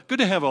Good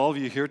to have all of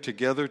you here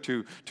together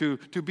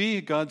to be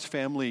God's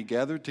family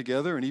gathered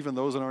together, and even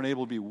those that aren't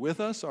able to be with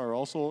us are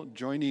also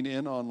joining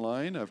in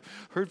online. I've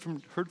heard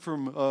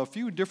from a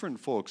few different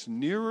folks,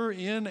 nearer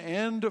in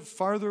and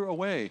farther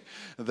away,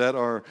 that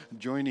are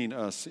joining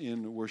us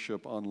in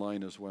worship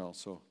online as well.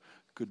 So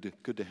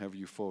good to have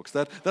you folks.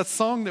 That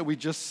song that we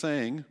just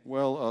sang,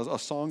 a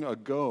song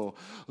ago,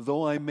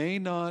 though I may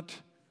not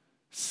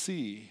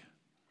see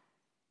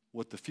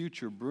what the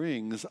future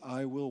brings,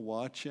 I will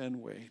watch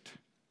and wait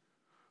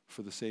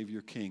for the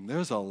Savior King.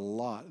 There's a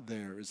lot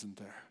there, isn't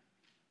there?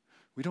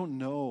 We don't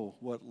know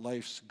what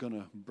life's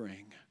gonna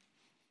bring.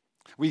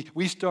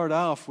 We start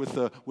off with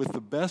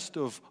the best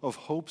of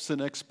hopes and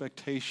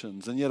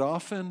expectations, and yet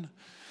often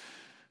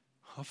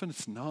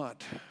it's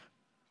not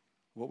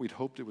what we'd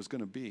hoped it was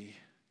going to be,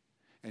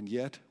 and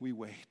yet we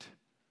wait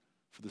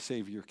for the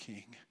Savior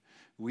King.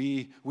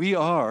 We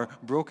are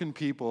broken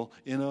people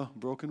in a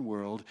broken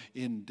world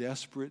in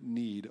desperate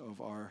need of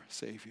our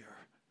Savior.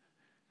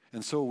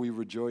 And so we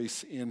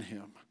rejoice in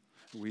him.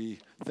 We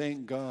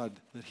thank God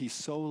that he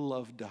so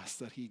loved us,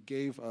 that he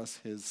gave us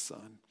his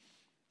Son.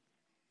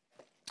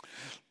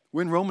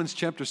 We're in Romans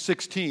chapter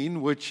 16,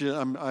 which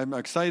I'm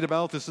excited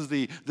about. This is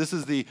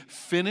the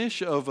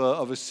finish of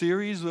a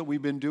series that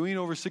we've been doing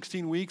over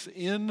 16 weeks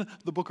in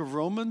the book of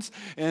Romans,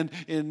 and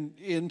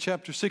in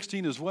chapter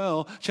 16 as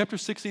well. Chapter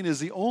 16 is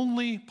the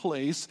only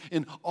place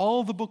in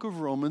all the book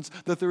of Romans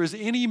that there is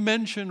any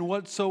mention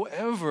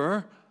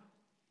whatsoever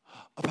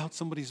about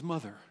somebody's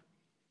mother.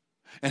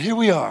 And here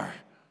we are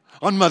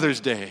on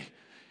Mother's Day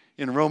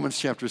in Romans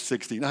chapter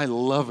 16. I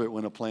love it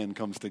when a plan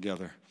comes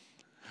together.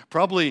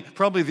 Probably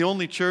the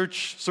only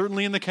church,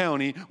 certainly in the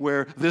county,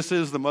 where this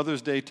is the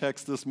Mother's Day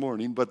text this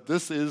morning, but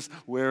this is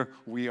where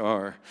we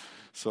are.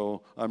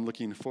 So I'm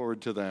looking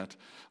forward to that.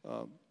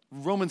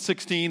 Romans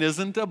 16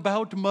 isn't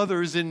about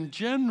mothers in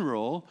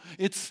general.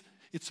 It's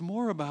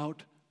more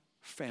about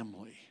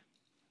family.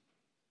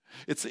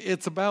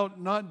 It's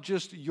about not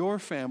just your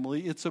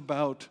family, it's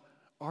about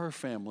our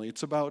family.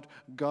 It's about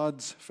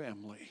God's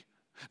family.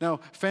 Now,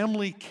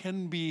 family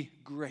can be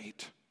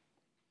great,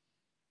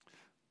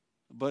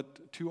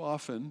 but too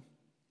often,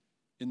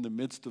 in the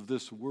midst of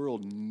this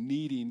world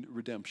needing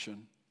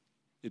redemption,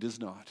 it is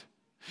not.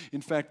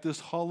 In fact, this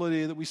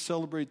holiday that we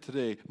celebrate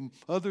today,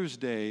 Mother's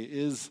Day,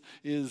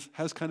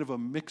 has kind of a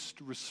mixed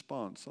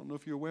response. I don't know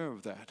if you're aware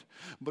of that,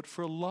 but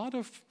for a lot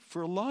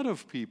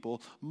of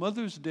people,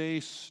 Mother's Day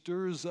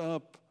stirs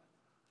up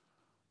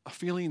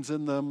feelings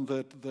in them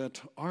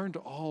that aren't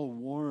all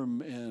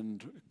warm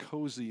and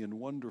cozy and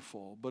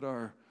wonderful, but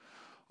are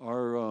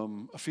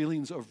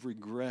feelings of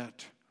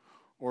regret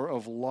or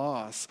of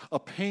loss, a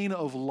pain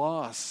of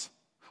loss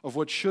of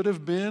what should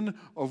have been,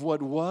 of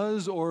what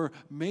was, or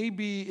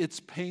maybe it's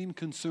pain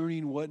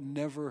concerning what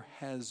never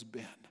has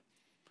been.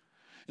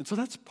 And so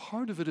that's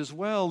part of it as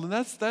well, and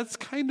that's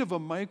kind of a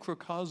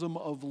microcosm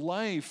of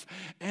life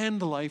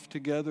and life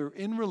together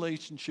in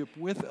relationship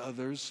with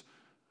others,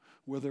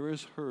 where there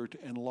is hurt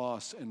and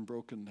loss and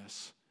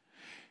brokenness.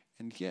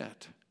 And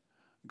yet,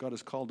 God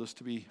has called us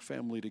to be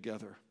family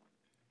together.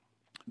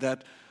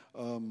 That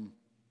when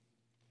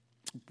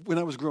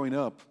I was growing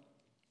up,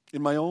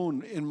 in my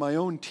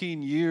own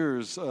teen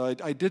years,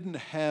 I didn't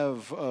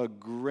have a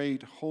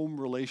great home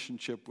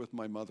relationship with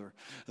my mother.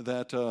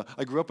 That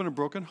I grew up in a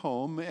broken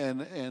home,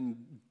 and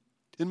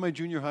in my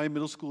junior high,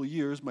 middle school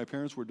years, my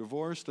parents were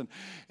divorced,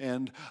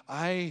 and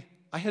I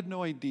had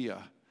no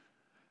idea.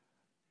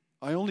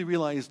 I only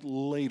realized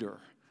later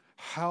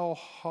how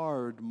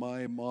hard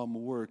my mom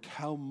worked,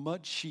 how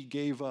much she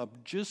gave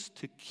up just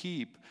to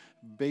keep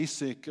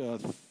basic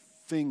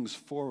things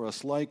for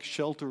us, like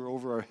shelter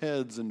over our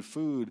heads and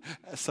food,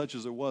 such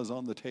as it was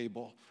on the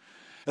table.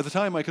 At the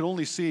time, I could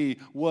only see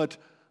what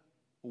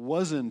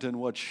wasn't and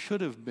what should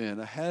have been.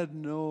 I had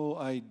no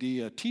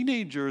idea.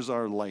 Teenagers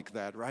are like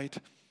that, right?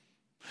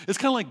 It's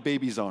kind of like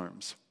baby's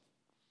arms.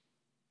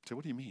 So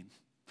what do you mean?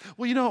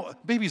 Well,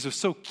 babies are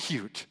so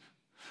cute,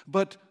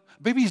 but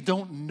babies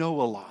don't know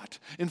a lot.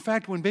 In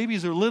fact, when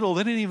babies are little,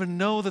 they didn't even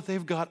know that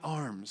they've got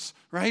arms,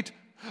 right?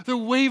 They're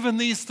waving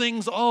these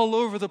things all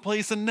over the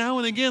place, and now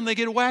and again they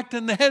get whacked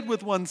in the head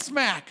with one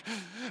smack.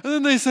 And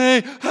then they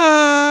say,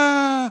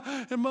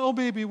 ah, and oh,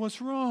 baby,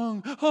 what's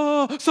wrong?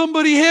 Oh,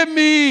 somebody hit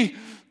me.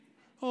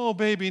 Oh,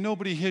 baby,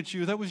 nobody hit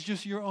you. That was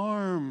just your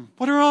arm.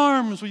 What are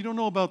arms? Well, you don't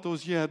know about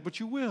those yet, but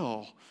you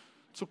will.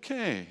 It's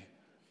okay.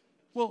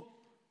 Well,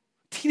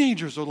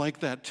 teenagers are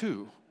like that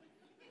too.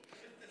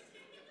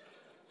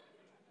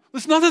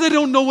 It's not that they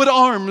don't know what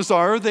arms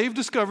are. They've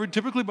discovered,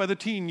 typically by the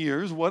teen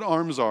years, what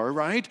arms are,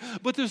 right?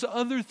 But there's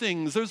other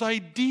things. There's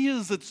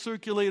ideas that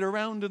circulate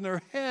around in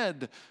their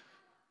head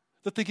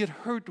that they get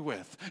hurt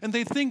with. And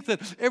they think that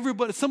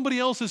somebody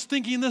else is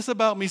thinking this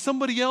about me.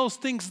 Somebody else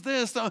thinks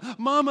this.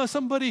 Mama,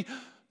 somebody.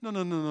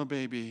 No,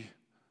 baby.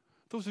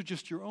 Those are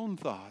just your own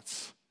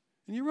thoughts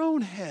in your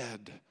own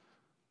head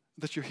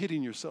that you're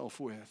hitting yourself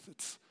with.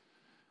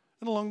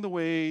 And along the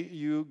way,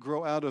 you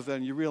grow out of that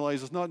and you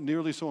realize it's not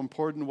nearly so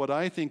important what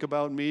I think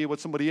about me, what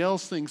somebody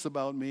else thinks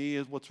about me.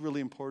 What's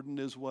really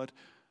important is what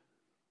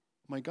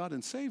my God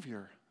and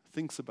Savior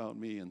thinks about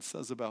me and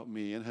says about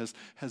me and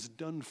has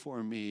done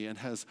for me and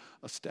has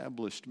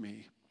established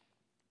me.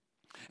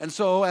 And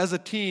so as a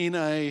teen,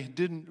 I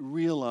didn't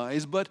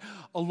realize, but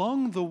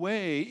along the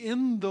way,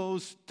 in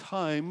those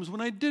times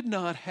when I did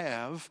not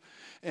have,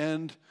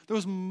 and there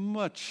was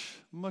much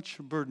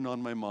burden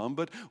on my mom,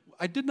 but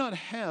I did not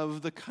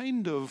have the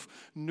kind of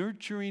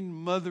nurturing,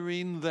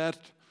 mothering that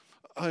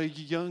a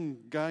young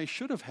guy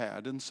should have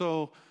had. And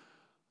so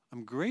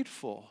I'm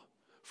grateful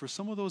for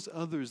some of those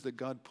others that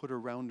God put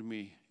around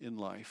me in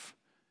life.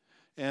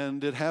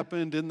 And it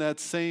happened in that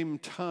same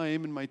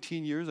time in my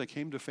teen years. I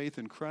came to faith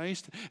in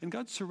Christ, and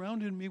God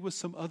surrounded me with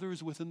some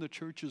others within the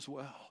church as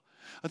well.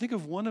 I think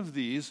of one of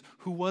these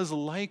who was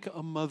like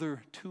a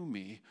mother to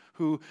me,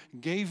 who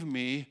gave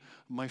me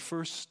my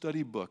first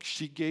study book.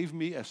 She gave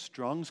me a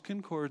Strong's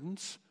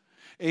Concordance,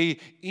 an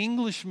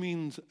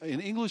Englishman's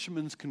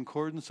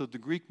Concordance of the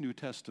Greek New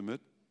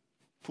Testament,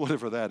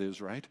 whatever that is,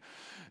 right?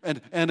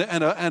 And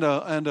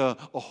a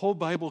whole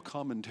Bible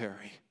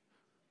commentary.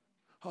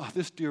 Oh,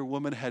 this dear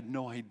woman had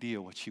no idea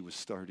what she was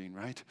starting,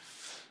 right?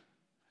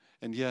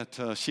 And yet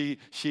she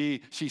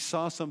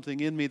saw something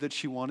in me that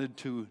she wanted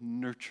to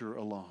nurture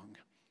along.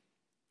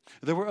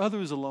 There were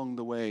others along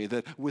the way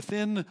that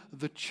within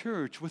the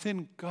church,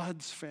 within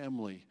God's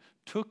family,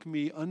 took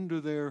me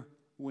under their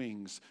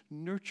wings,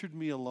 nurtured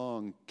me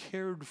along,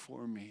 cared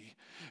for me,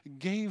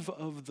 gave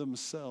of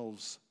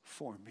themselves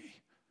for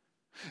me.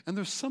 And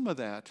there's some of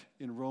that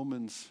in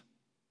Romans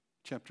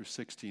chapter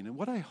 16. And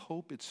what I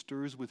hope it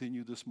stirs within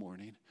you this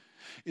morning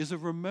is a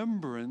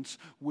remembrance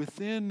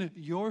within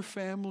your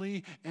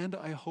family, and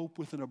I hope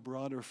within a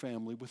broader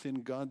family,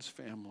 within God's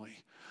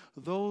family,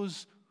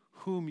 those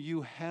whom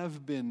you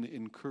have been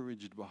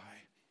encouraged by,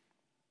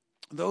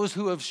 those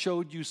who have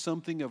showed you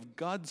something of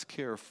God's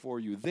care for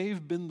you.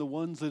 They've been the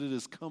ones that it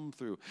has come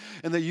through.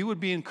 And that you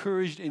would be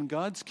encouraged in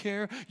God's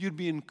care, you'd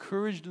be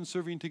encouraged in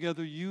serving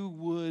together, you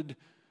would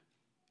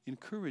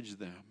encourage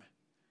them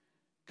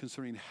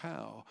concerning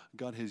how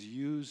God has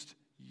used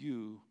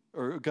you,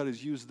 or God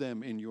has used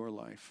them in your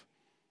life.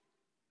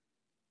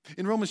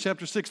 In Romans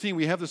chapter 16,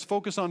 we have this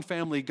focus on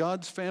family,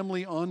 God's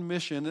family on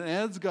mission. And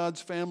as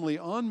God's family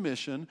on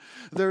mission,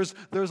 there's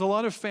a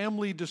lot of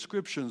family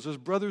descriptions. There's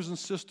brothers and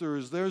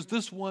sisters. There's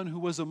this one who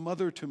was a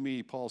mother to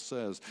me, Paul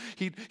says.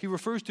 He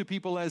refers to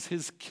people as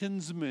his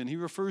kinsmen. He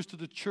refers to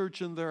the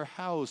church and their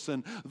house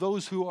and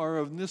those who are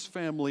of this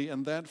family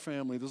and that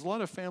family. There's a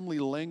lot of family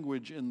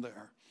language in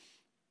there.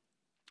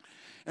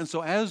 And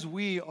so as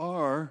we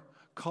are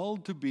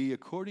called to be,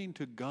 according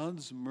to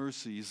God's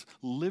mercies,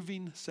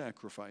 living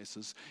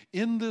sacrifices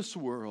in this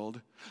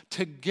world,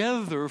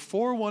 together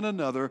for one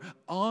another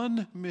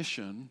on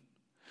mission,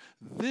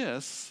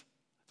 this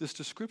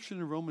description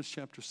in Romans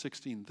chapter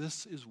 16,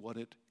 this is what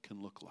it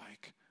can look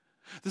like.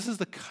 This is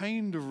the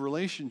kind of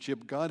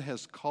relationship God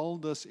has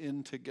called us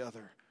in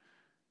together.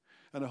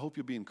 And I hope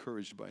you'll be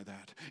encouraged by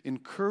that.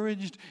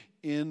 Encouraged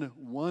in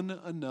one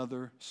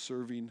another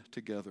serving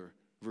together.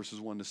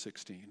 Verses 1 to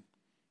 16.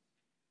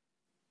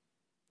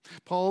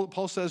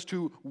 Paul says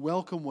to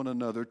welcome one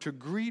another, to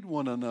greet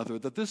one another,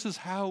 that this is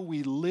how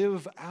we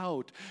live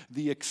out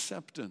the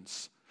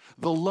acceptance,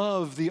 the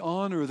love, the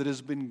honor that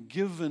has been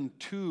given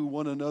to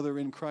one another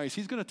in Christ.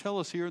 He's going to tell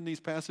us here in these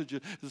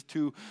passages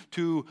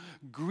to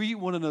greet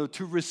one another,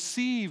 to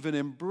receive and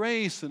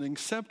embrace and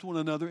accept one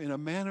another in a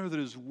manner that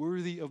is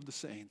worthy of the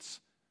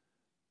saints.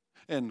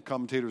 And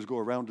commentators go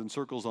around in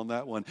circles on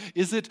that one.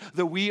 Is it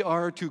that we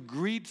are to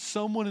greet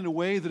someone in a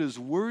way that is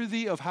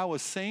worthy of how a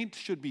saint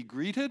should be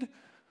greeted?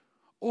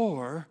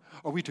 Or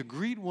are we to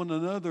greet one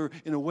another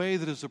in a way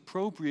that is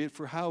appropriate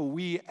for how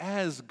we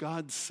as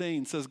God's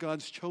saints, as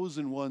God's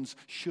chosen ones,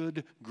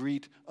 should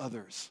greet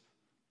others?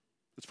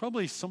 It's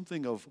probably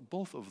something of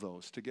both of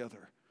those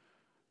together.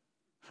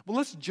 Well,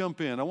 let's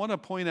jump in. I want to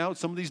point out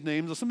some of these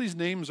names. Some of these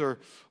names are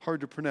hard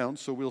to pronounce,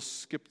 so we'll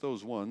skip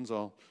those ones.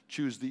 I'll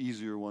choose the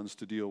easier ones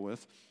to deal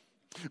with.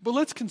 But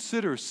let's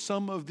consider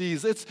some of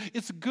these.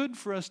 It's good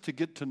for us to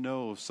get to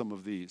know some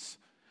of these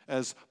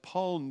as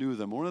Paul knew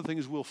them. One of the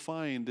things we'll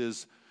find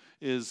is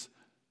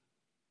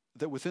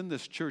that within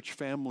this church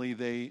family,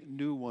 they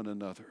knew one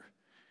another.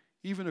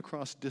 Even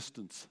across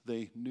distance,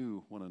 they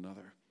knew one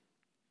another.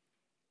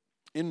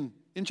 In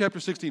chapter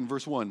 16,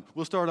 verse 1,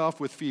 we'll start off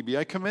with Phoebe.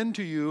 I commend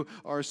to you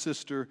our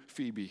sister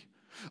Phoebe,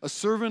 a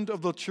servant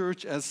of the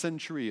church as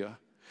Centuria,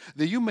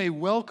 that you may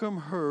welcome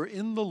her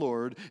in the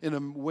Lord in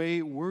a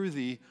way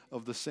worthy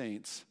of the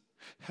saints.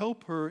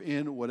 Help her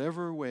in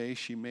whatever way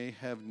she may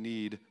have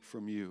need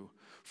from you,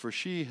 for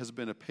she has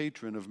been a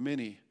patron of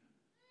many,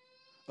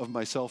 of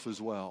myself as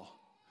well.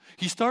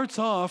 He starts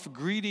off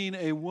greeting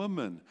a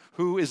woman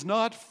who is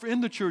not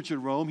in the church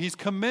at Rome. He's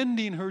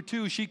commending her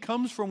too. She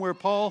comes from where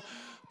Paul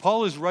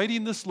is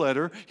writing this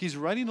letter. He's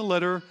writing a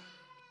letter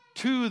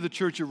to the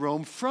church of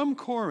Rome from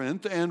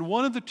Corinth, and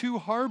one of the two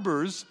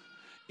harbors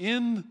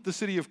in the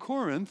city of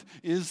Corinth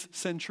is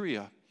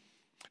Centuria.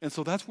 And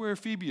so that's where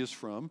Phoebe is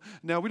from.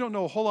 Now, we don't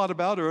know a whole lot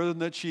about her other than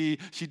that she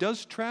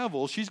does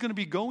travel. She's going to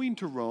be going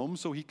to Rome,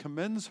 so he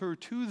commends her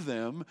to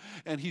them,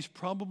 and she's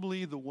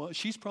probably the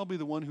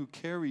one who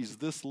carries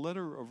this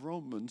letter of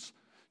Romans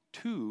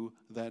to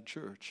that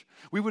church.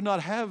 We would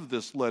not have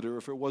this letter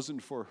if it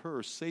wasn't for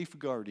her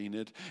safeguarding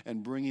it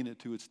and bringing it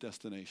to its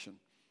destination.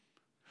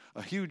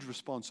 A huge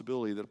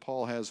responsibility that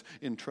Paul has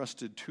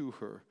entrusted to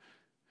her.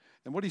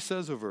 And what he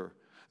says of her,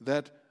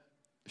 that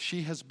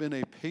she has been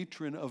a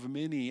patron of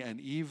many and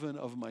even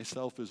of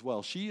myself as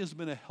well. She has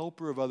been a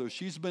helper of others.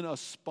 She's been a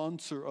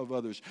sponsor of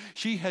others.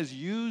 She has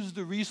used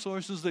the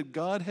resources that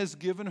God has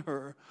given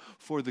her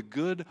for the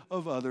good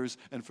of others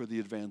and for the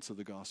advance of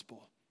the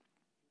gospel.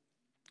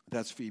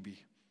 That's Phoebe.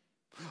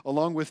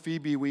 Along with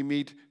Phoebe, we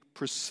meet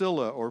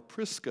Priscilla or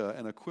Prisca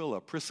and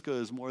Aquila. Prisca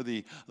is more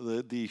the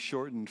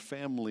shortened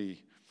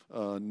family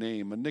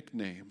name, a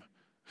nickname.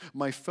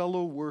 My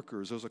fellow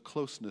workers, there's a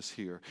closeness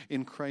here,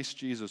 in Christ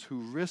Jesus, who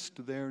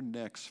risked their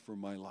necks for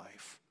my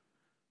life.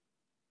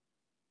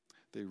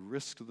 They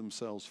risked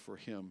themselves for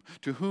him,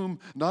 to whom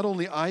not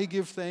only I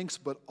give thanks,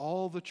 but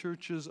all the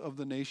churches of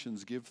the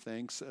nations give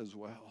thanks as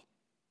well.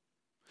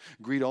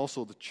 Greet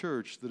also the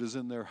church that is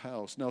in their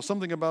house. Now,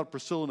 something about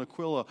Priscilla and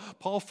Aquila.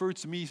 Paul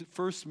first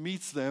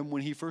meets them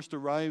when he first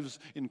arrives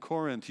in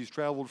Corinth. He's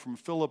traveled from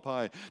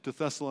Philippi to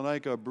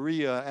Thessalonica,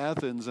 Berea,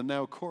 Athens, and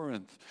now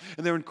Corinth.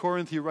 And there in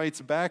Corinth, he writes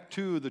back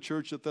to the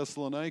church at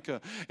Thessalonica.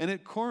 And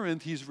at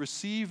Corinth, he's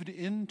received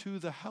into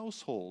the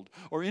household,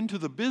 or into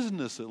the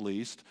business at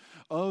least,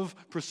 of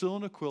Priscilla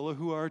and Aquila,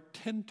 who are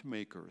tent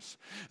makers.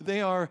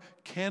 They are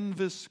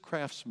canvas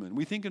craftsmen.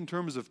 We think in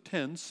terms of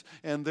tents,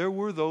 and there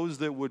were those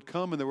that would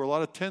come, and there were a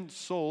lot of tents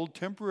sold,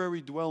 temporary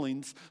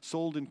dwellings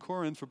sold in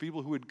Corinth for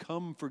people who would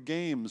come for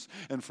games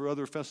and for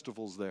other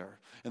festivals there.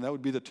 And that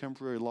would be the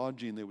temporary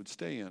lodging they would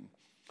stay in.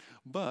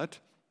 But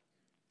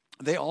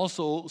they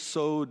also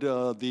sewed,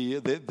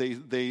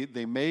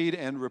 they made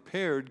and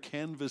repaired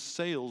canvas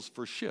sails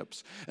for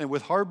ships. And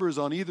with harbors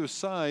on either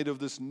side of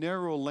this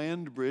narrow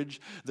land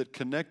bridge that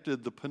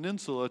connected the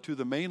peninsula to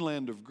the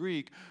mainland of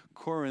Greece,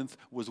 Corinth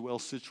was well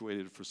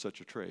situated for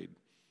such a trade.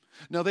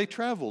 Now they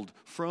traveled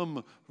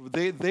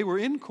they were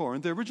in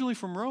Corinth, they're originally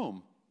from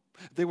Rome.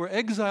 They were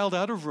exiled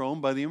out of Rome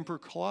by the Emperor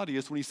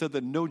Claudius when he said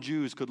that no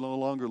Jews could no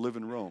longer live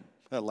in Rome.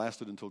 That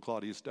lasted until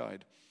Claudius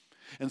died.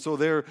 And so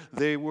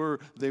they were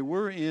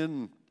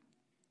in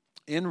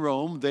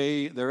Rome,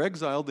 they're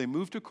exiled, they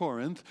moved to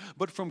Corinth,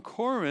 but from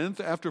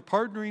Corinth, after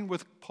partnering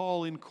with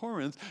Paul in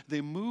Corinth,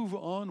 they move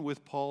on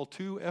with Paul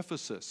to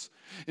Ephesus.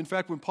 In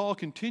fact, when Paul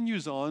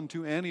continues on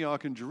to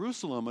Antioch and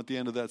Jerusalem at the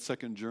end of that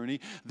second journey,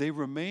 they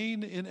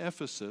remain in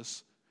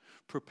Ephesus,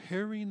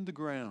 preparing the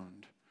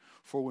ground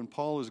for when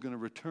Paul is going to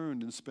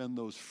return and spend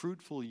those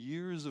fruitful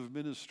years of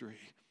ministry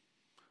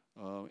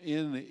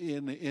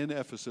in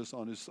Ephesus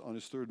on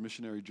his third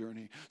missionary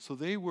journey. So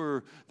they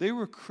were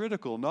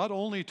critical not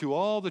only to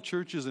all the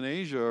churches in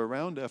Asia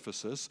around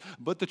Ephesus,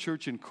 but the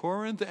church in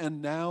Corinth,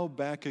 and now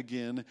back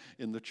again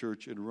in the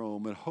church in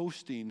Rome, and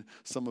hosting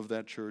some of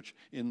that church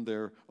in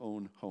their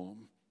own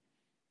home.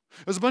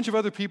 There's a bunch of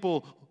other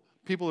people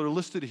that are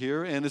listed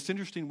here, and it's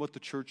interesting what the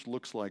church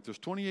looks like. There's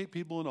 28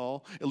 people in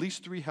all, at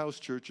least 3 house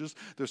churches.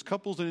 There's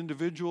couples and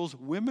individuals.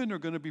 Women are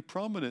going to be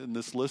prominent in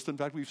this list. In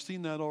fact, we've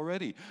seen that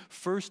already.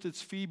 First,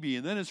 it's Phoebe,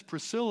 and then it's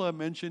Priscilla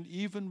mentioned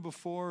even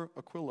before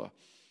Aquila,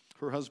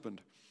 her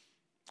husband.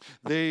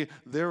 They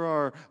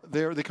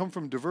come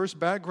from diverse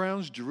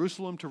backgrounds: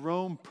 Jerusalem to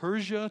Rome,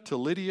 Persia to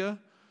Lydia,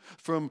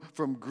 from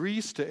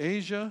Greece to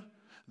Asia.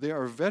 They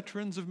are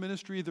veterans of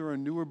ministry. They are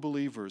newer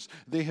believers.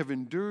 They have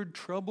endured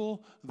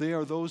trouble. They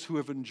are those who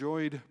have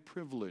enjoyed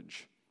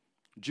privilege.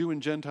 Jew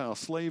and Gentile,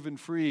 slave and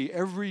free,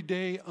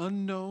 everyday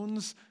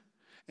unknowns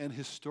and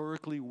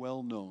historically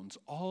well-knowns,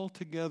 all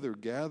together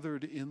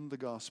gathered in the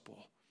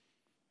gospel.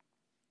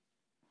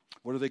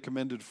 What are they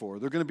commended for?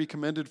 They're going to be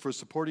commended for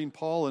supporting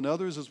Paul and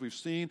others, as we've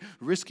seen,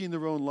 risking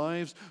their own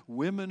lives.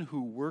 Women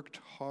who worked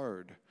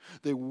hard.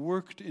 They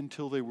worked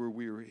until they were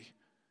weary.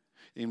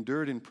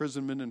 Endured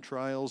imprisonment and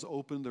trials,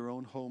 opened their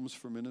own homes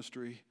for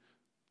ministry.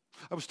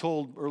 I was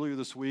told earlier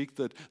this week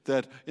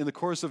that in the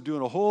course of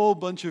doing a whole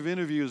bunch of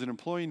interviews and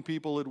employing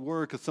people at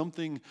work,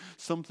 something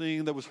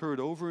that was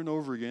heard over and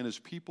over again is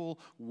people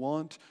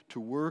want to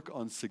work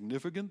on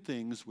significant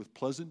things with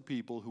pleasant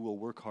people who will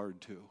work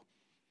hard too.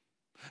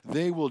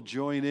 They will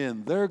join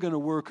in. They're going to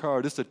work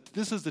hard.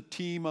 This is the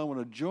team I want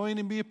to join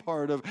and be a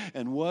part of,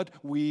 and what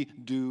we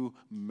do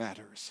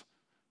matters.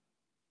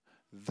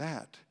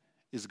 That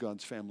is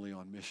God's family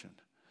on mission.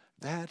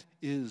 That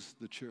is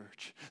the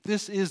church.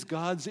 This is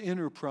God's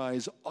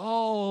enterprise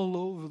all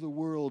over the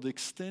world,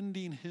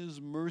 extending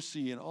His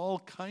mercy in all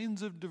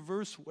kinds of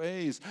diverse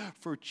ways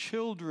for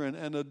children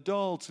and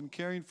adults, and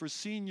caring for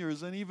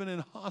seniors, and even in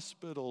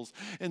hospitals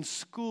and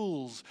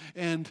schools,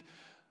 and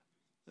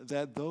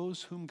that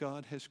those whom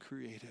God has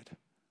created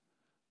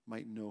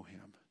might know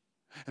Him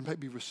and might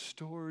be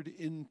restored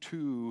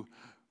into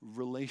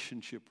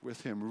relationship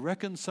with Him,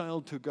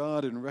 reconciled to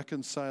God and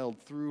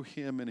reconciled through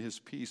Him and His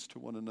peace to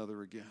one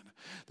another again.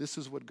 This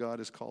is what God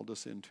has called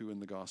us into in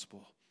the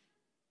gospel.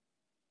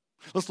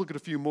 Let's look at a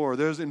few more.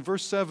 In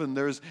verse 7,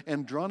 there's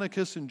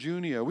Andronicus and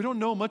Junia. We don't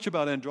know much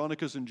about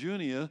Andronicus and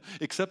Junia,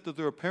 except that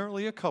they're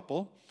apparently a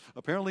couple,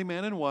 apparently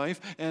man and wife,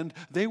 and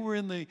they're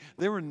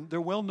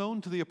well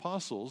known to the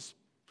apostles.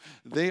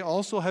 They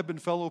also have been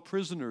fellow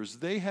prisoners.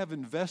 They have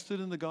invested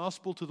in the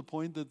gospel to the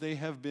point that they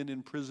have been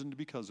imprisoned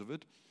because of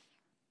it.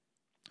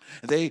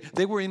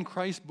 They were in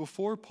Christ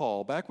before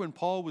Paul, back when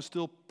Paul was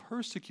still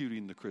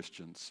persecuting the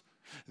Christians.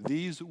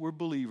 These were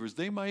believers.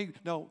 They might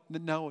now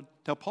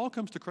Paul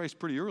comes to Christ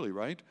pretty early,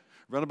 right?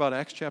 Around about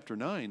Acts chapter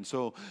 9.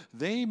 So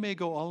they may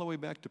go all the way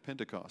back to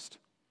Pentecost.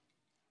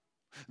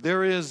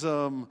 There is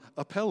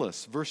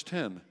Apelles, verse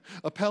 10.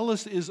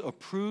 Apelles is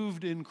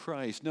approved in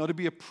Christ. Now, to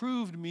be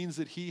approved means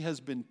that he has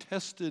been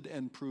tested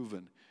and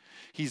proven.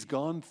 He's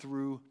gone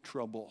through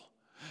trouble.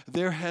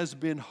 There has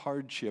been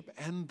hardship,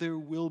 and there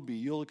will be.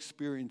 You'll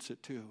experience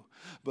it too.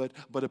 But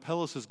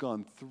Apelles has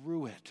gone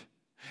through it,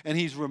 and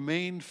he's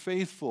remained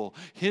faithful.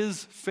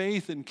 His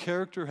faith and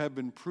character have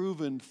been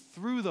proven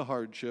through the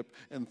hardship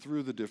and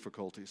through the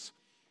difficulties.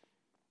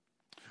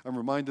 I'm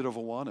reminded of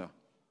Awana,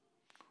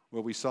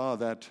 where we saw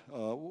that,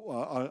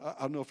 I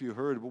don't know if you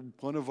heard,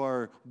 one of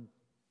our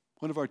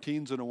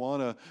teens in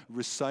Awana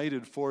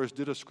recited for us,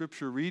 did a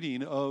scripture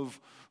reading of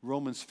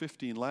Romans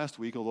 15 last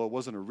week, although it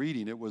wasn't a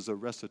reading, it was a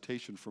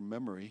recitation from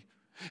memory.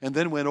 And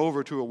then went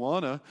over to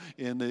Awana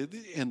in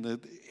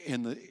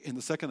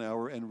the second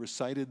hour and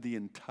recited the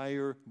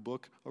entire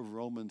book of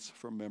Romans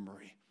from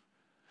memory.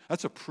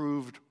 That's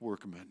approved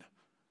workmen.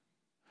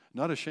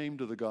 Not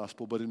ashamed of the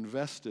gospel, but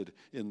invested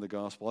in the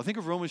gospel. I think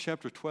of Romans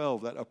chapter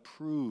 12, that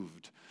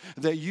approved.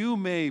 That you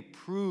may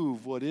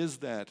prove what is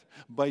that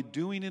by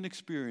doing an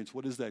experience,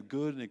 what is that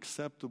good and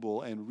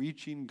acceptable and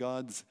reaching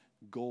God's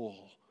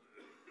goal,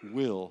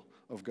 will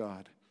of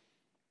God.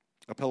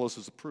 Apelles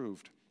is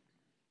approved.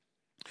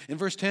 In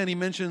verse 10, he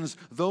mentions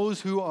those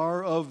who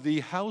are of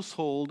the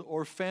household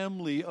or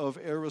family of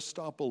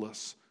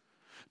Aristobulus.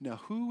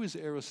 Now, who is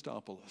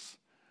Aristobulus?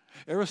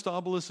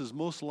 Aristobulus is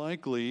most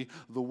likely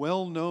the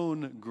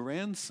well-known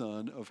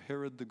grandson of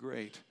Herod the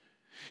Great.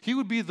 He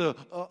would be the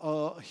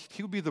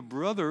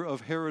brother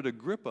of Herod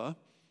Agrippa,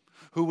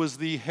 who was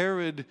the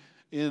Herod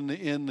in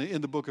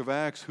the book of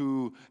Acts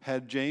who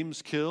had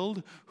James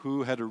killed,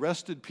 who had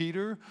arrested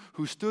Peter,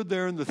 who stood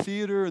there in the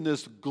theater in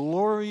this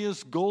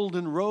glorious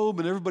golden robe,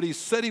 and everybody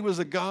said he was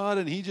a god,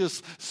 and he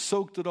just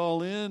soaked it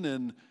all in,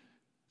 and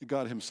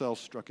God himself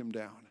struck him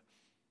down.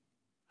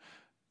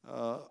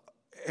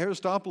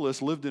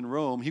 Aristobulus lived in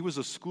Rome. He was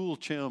a school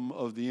chum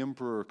of the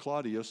Emperor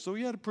Claudius, so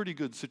he had a pretty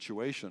good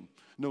situation.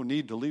 No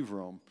need to leave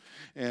Rome.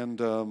 And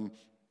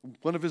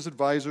one of his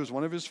advisors,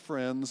 one of his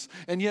friends,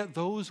 and yet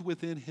those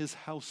within his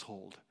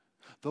household,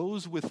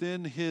 those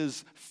within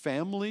his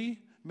family,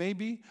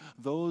 maybe,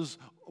 those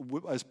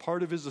as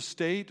part of his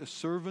estate,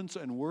 servants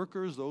and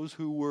workers, those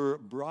who were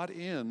brought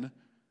in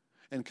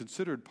and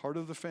considered part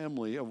of the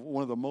family of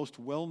one of the most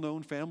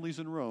well-known families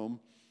in Rome,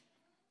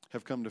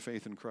 have come to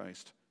faith in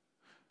Christ.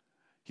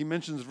 He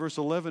mentions verse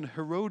 11,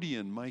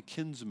 Herodian, my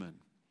kinsman.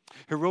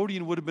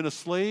 Herodian would have been a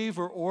slave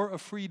or a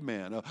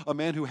freedman. A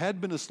man who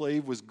had been a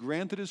slave was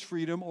granted his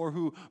freedom or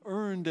who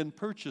earned and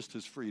purchased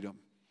his freedom.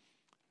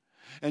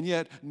 And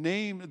yet,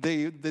 they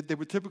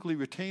would typically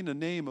retain a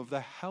name of the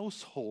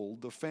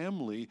household, the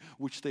family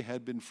which they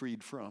had been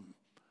freed from,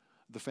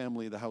 the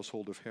family, the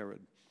household of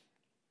Herod.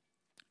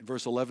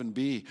 Verse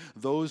 11b,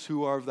 those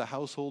who are of the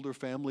household or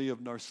family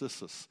of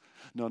Narcissus.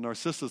 Now,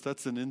 Narcissus,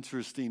 that's an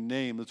interesting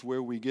name. That's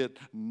where we get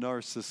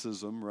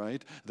narcissism,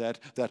 right? That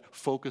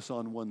focus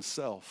on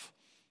oneself.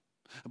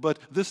 But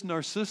this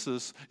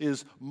Narcissus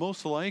is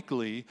most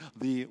likely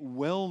the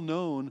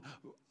well-known,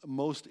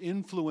 most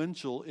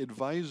influential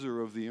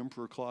advisor of the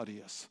Emperor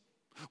Claudius.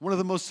 One of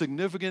the most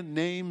significant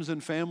names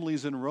and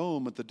families in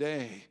Rome at the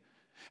day.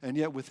 And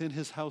yet within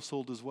his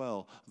household as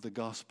well, the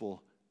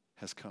gospel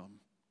has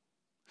come.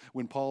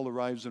 When Paul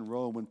arrives in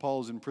Rome, when Paul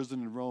is in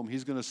prison in Rome,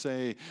 he's going to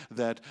say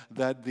that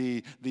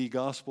the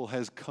gospel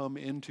has come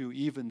into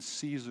even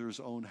Caesar's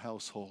own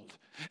household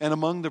and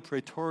among the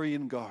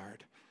Praetorian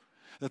Guard,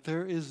 that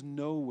there is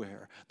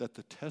nowhere that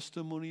the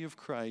testimony of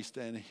Christ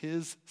and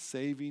his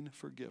saving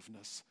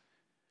forgiveness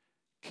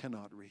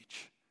cannot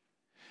reach.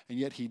 And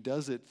yet he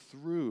does it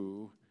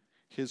through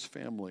his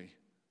family,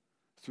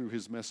 through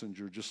his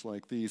messenger, just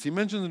like these. He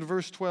mentions in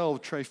verse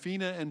 12,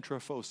 Tryphena and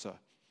Tryphosa.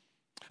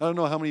 I don't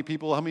know how many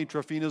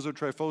Tryphenas or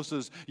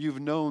Tryphosas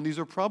you've known. These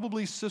are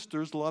probably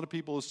sisters, a lot of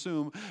people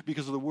assume,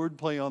 because of the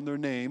wordplay on their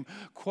name.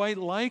 Quite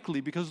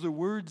likely because their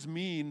words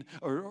mean,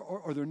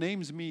 or their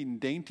names mean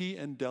dainty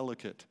and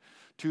delicate.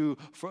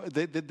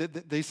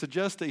 They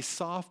suggest a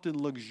soft and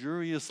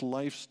luxurious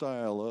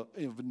lifestyle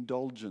of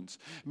indulgence.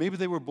 Maybe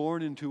they were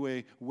born into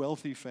a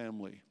wealthy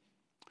family.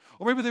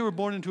 Or maybe they were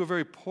born into a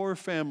very poor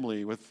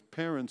family with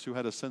parents who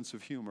had a sense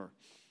of humor.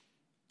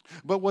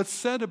 But what's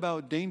said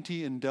about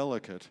dainty and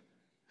delicate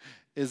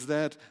is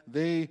that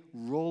they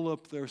roll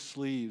up their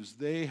sleeves.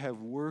 They have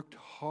worked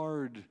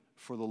hard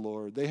for the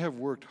Lord. They have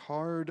worked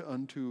hard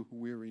unto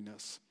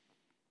weariness.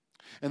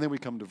 And then we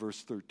come to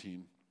verse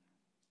 13,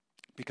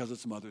 because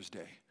it's Mother's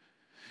Day.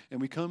 And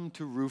we come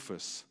to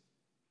Rufus,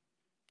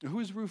 Who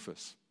is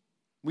Rufus?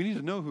 We need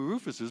to know who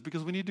Rufus is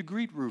because we need to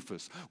greet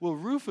Rufus. Well,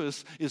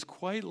 Rufus is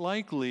quite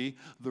likely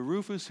the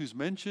Rufus who's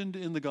mentioned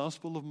in the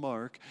Gospel of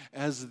Mark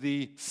as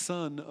the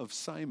son of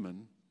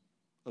Simon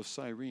of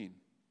Cyrene,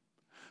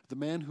 the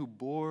man who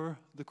bore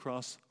the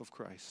cross of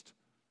Christ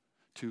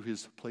to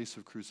his place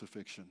of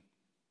crucifixion.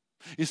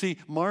 You see,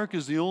 Mark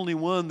is the only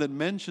one that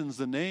mentions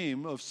the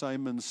name of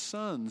Simon's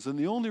sons. And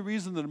the only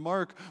reason that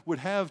Mark would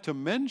have to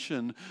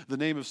mention the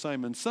name of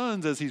Simon's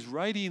sons as he's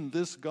writing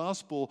this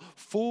gospel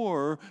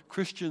for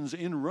Christians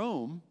in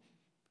Rome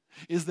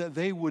is that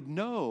they would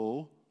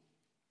know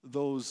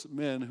those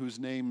men whose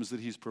names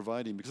that he's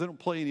providing, because they don't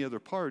play any other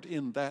part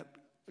in that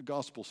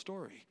gospel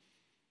story.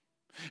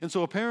 And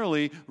so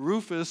apparently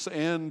Rufus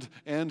and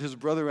his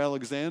brother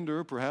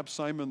Alexander, perhaps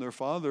Simon their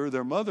father,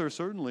 their mother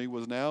certainly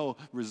was now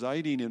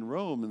residing in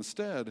Rome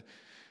instead.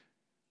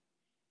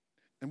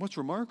 And what's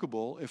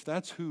remarkable, if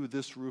that's who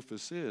this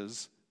Rufus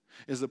is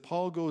that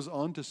Paul goes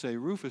on to say,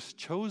 Rufus,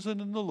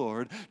 chosen in the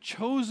Lord,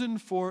 chosen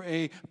for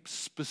a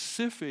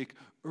specific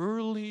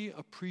early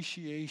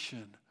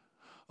appreciation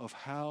of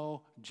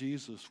how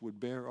Jesus would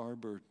bear our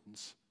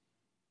burdens,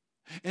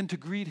 and to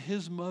greet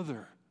his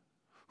mother,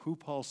 who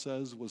Paul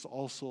says was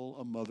also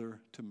a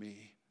mother to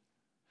me.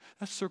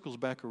 That circles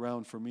back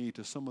around for me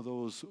to some of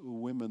those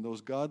women,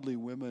 those godly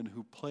women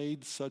who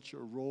played such a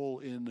role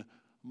in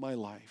my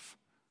life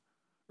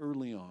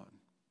early on.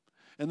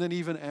 And then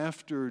even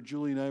after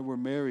Julie and I were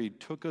married,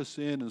 took us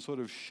in and sort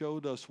of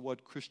showed us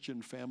what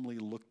Christian family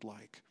looked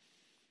like.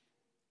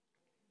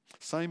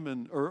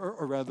 Simon,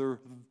 or rather,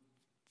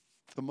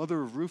 the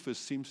mother of Rufus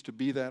seems to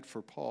be that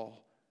for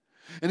Paul.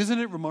 And isn't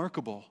it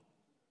remarkable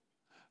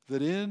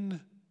that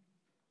in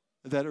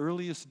that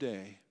earliest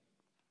day,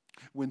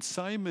 when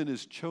Simon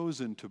is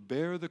chosen to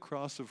bear the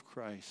cross of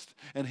Christ,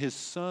 and his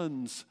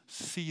sons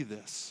see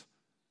this,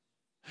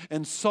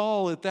 and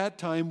Saul at that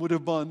time would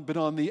have been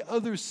on the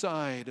other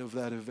side of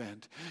that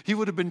event. He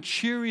would have been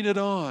cheering it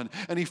on,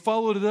 and he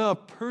followed it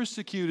up,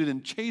 persecuted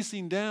and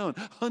chasing down,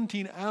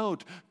 hunting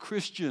out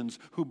Christians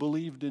who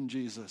believed in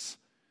Jesus.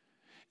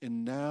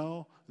 And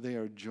now they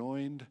are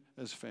joined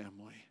as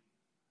family.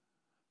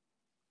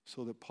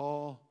 So that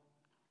Paul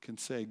can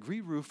say,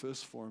 greet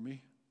Rufus for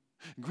me.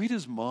 Greet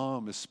his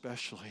mom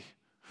especially,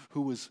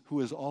 who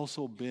has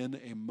also been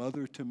a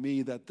mother to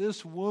me, that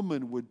this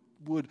woman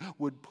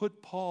would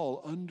put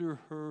Paul under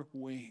her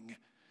wing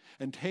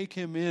and take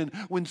him in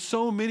when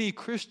so many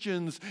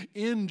Christians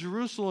in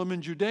Jerusalem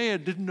and Judea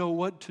didn't know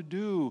what to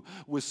do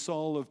with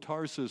Saul of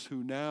Tarsus,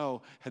 who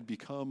now had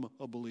become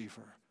a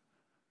believer.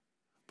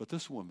 But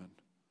this woman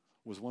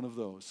was one of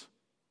those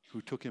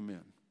who took him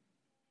in,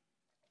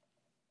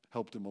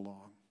 helped him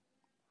along.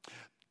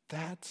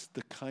 That's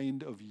the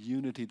kind of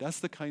unity, that's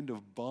the kind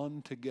of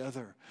bond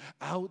together,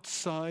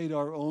 outside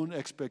our own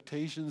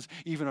expectations,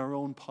 even our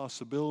own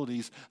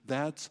possibilities.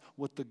 That's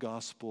what the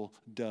gospel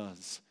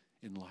does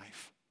in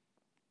life.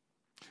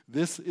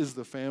 This is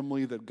the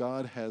family that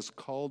God has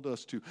called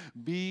us to.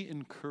 Be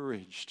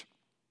encouraged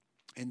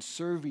and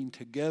serving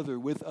together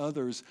with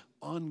others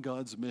on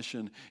God's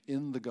mission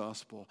in the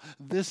gospel.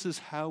 This is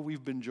how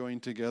we've been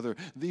joined together.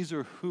 These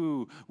are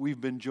who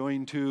we've been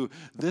joined to.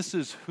 This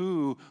is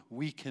who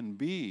we can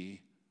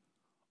be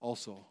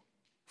also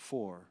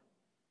for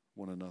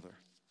one another.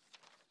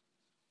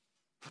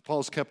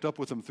 Paul's kept up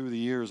with them through the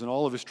years, and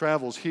all of his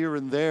travels here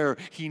and there,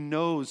 he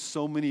knows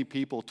so many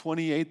people,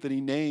 28 that he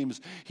names.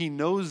 He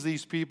knows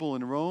these people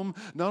in Rome.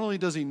 Not only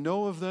does he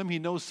know of them, he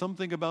knows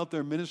something about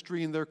their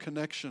ministry and their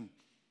connection.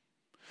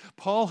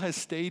 Paul has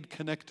stayed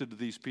connected to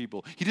these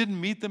people. He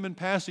didn't meet them in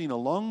passing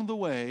along the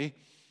way,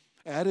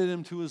 added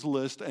them to his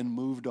list, and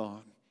moved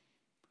on.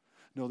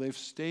 No, they've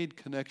stayed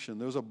connection.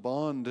 There's a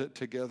bond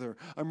together.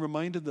 I'm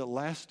reminded that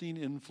lasting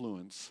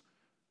influence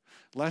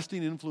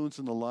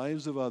in the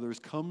lives of others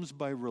comes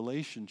by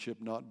relationship,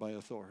 not by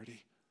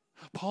authority.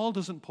 Paul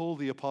doesn't pull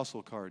the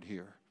apostle card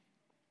here.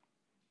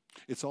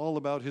 It's all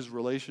about his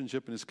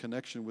relationship and his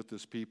connection with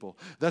this people.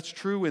 That's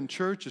true in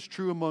church. It's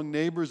true among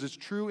neighbors. It's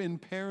true in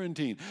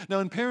parenting.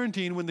 Now, in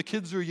parenting, when the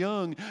kids are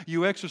young,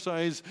 you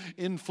exercise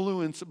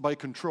influence by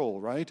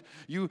control, right?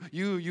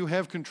 You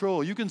have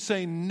control. You can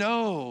say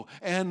no,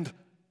 and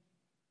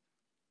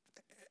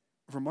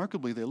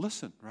remarkably, they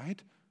listen,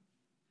 right?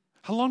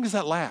 How long does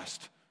that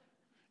last?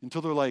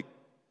 Until they're like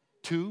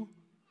 2?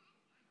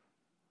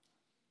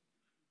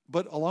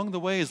 But along the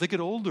way, as they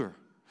get older,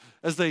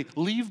 as they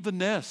leave the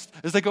nest,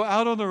 as they go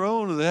out on their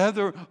own, as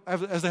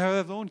they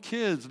have their own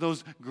kids,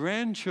 those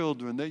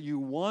grandchildren that you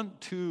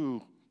want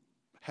to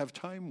have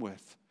time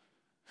with,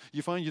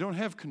 you find you don't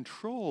have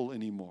control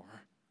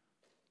anymore,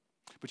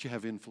 but you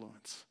have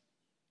influence.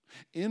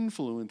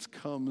 Influence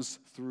comes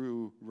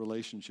through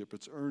relationship.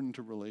 It's earned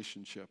to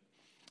relationship.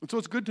 And so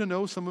it's good to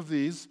know some of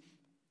these.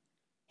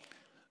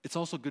 It's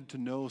also good to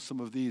know some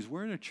of these.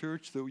 We're in a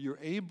church that you're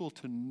able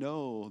to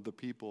know the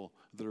people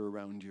that are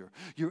around you.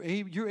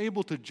 You're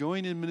able to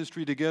join in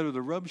ministry together,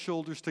 to rub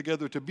shoulders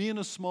together, to be in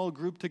a small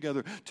group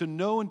together, to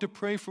know and to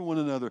pray for one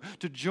another,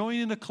 to join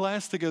in a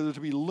class together, to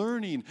be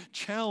learning,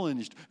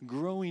 challenged,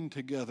 growing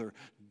together.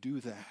 Do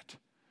that.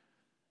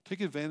 Take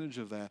advantage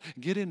of that.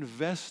 Get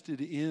invested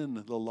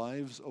in the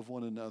lives of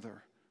one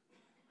another,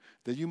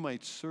 that you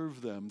might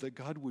serve them, that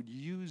God would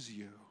use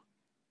you,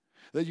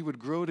 that you would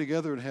grow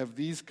together and have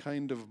these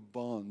kind of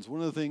bonds.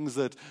 One of the things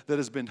that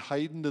has been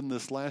heightened in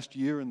this last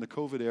year in the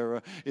COVID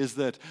era is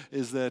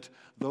that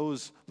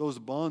those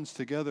bonds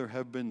together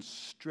have been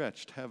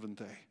stretched, haven't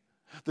they?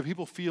 The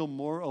people feel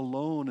more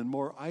alone and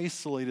more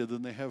isolated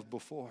than they have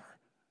before.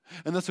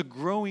 And that's a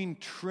growing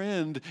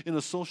trend in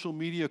a social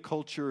media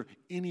culture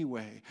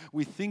anyway.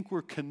 We think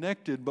we're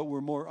connected, but we're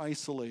more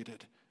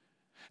isolated.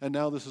 And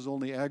now this has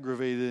only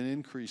aggravated and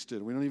increased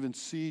it. We don't even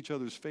see each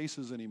other's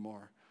faces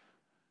anymore.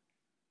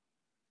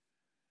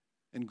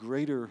 And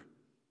greater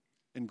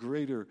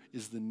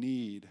is the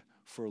need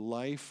for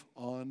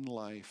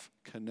life-on-life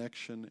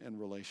connection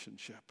and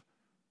relationship.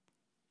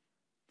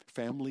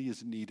 Family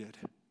is needed.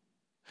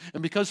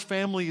 And because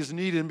family is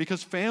needed, and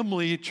because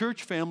family,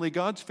 church family,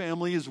 God's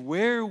family is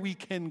where we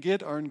can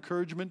get our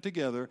encouragement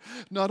together,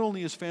 not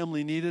only is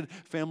family needed,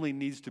 family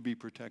needs to be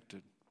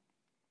protected.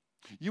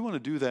 You want to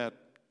do that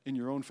in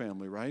your own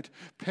family, right?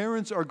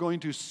 Parents are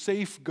going to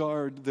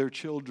safeguard their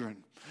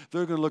children.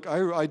 They're going to look.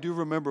 I do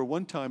remember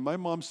one time, my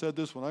mom said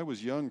this when I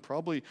was young,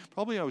 probably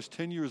I was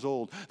 10 years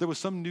old. There was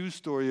some news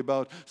story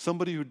about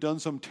somebody who'd done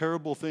some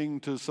terrible thing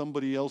to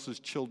somebody else's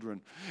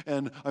children.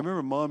 And I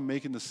remember Mom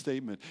making the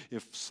statement,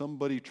 if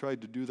somebody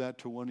tried to do that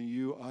to one of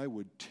you, I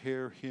would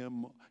tear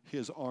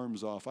his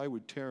arms off. I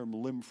would tear him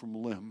limb from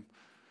limb.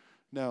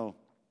 Now,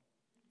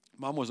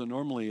 Mom wasn't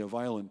normally a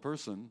violent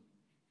person.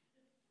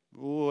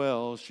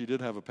 Well, she did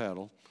have a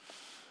paddle.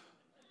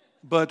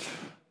 But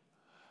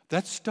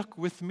that stuck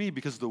with me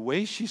because the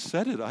way she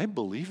said it, I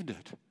believed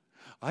it.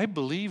 I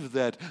believed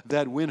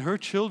that when her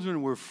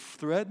children were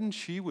threatened,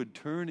 she would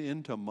turn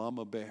into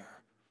Mama Bear.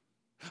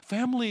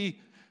 Family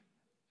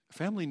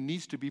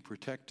needs to be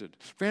protected.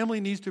 Family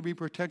needs to be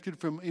protected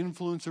from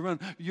influence around.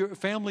 Your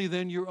family,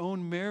 then your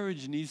own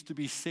marriage needs to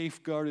be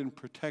safeguarded and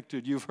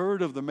protected. You've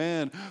heard of the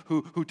man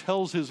who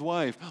tells his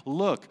wife,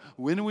 look,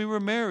 when we were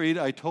married,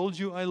 I told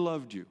you I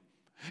loved you.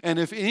 And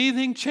if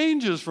anything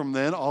changes from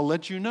then, I'll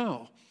let you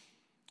know.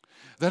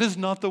 That is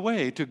not the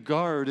way to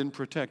guard and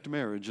protect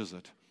marriage, is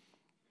it?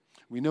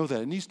 We know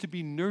that. It needs to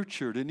be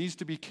nurtured. It needs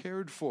to be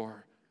cared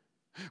for.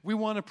 We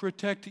want to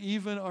protect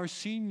even our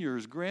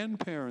seniors,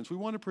 grandparents. We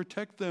want to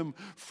protect them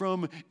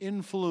from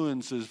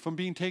influences, from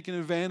being taken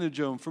advantage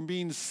of, from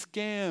being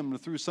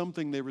scammed through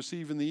something they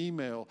receive in the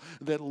email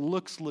that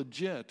looks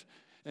legit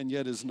and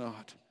yet is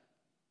not.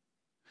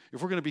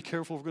 If we're going to be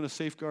careful, if we're going to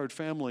safeguard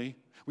family,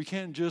 we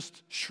can't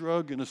just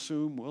shrug and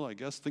assume, well, I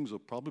guess things will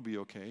probably be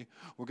okay.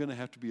 We're going to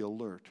have to be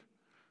alert.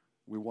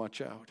 We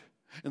watch out.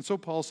 And so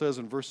Paul says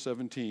in verse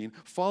 17,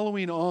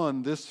 following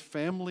on this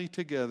family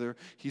together,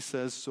 he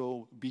says,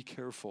 so be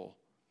careful.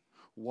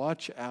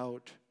 Watch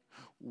out.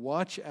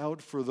 Watch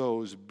out for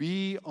those.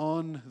 Be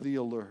on the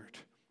alert.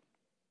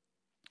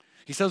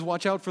 He says,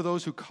 watch out for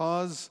those who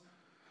cause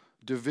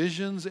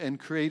divisions and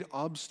create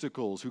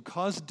obstacles, who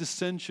cause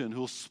dissension,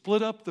 who'll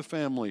split up the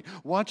family.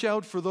 Watch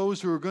out for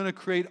those who are going to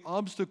create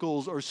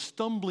obstacles or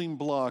stumbling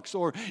blocks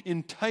or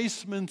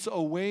enticements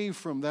away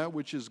from that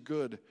which is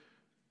good.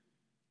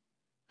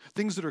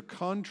 Things that are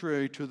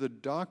contrary to the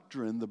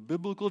doctrine, the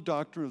biblical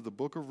doctrine of the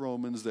book of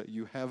Romans that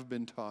you have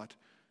been taught.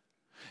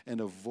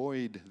 And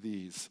avoid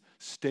these.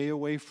 Stay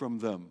away from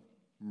them.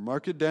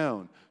 Mark it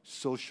down.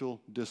 Social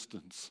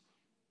distance.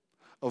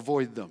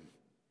 Avoid them.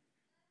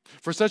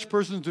 For such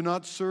persons do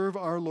not serve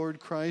our Lord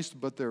Christ,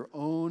 but their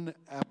own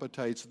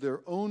appetites, their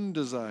own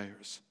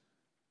desires.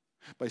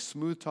 By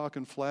smooth talk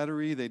and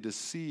flattery, they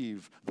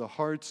deceive the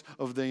hearts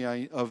of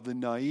the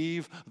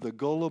naive, the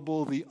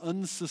gullible, the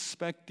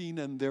unsuspecting,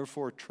 and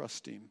therefore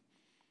trusting.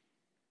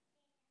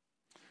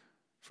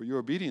 For your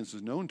obedience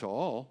is known to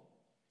all.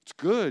 It's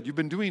good. You've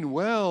been doing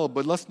well,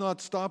 but let's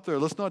not stop there.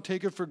 Let's not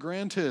take it for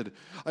granted.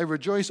 I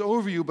rejoice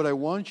over you, but I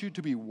want you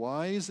to be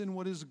wise in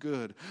what is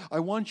good. I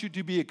want you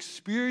to be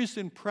experienced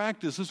in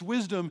practice. This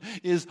wisdom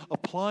is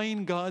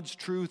applying God's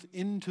truth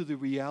into the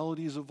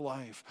realities of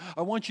life.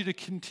 I want you to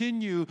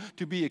continue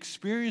to be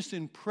experienced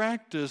in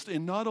practice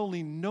in not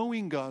only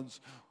knowing God's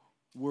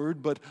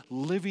word, but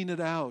living it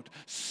out,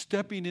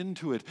 stepping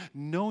into it,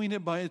 knowing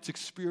it by its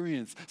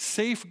experience,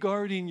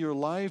 safeguarding your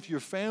life, your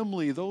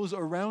family, those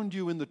around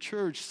you in the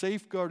church,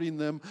 safeguarding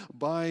them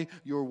by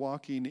your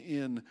walking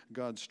in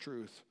God's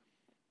truth.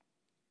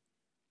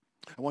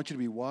 I want you to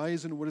be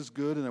wise in what is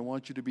good, and I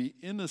want you to be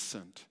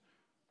innocent,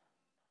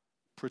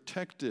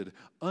 protected,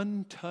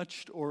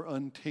 untouched or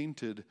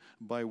untainted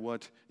by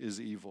what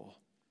is evil.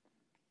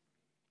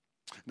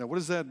 Now, what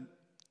does that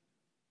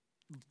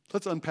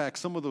Let's unpack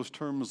some of those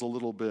terms a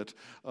little bit.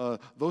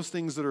 Those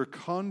things that are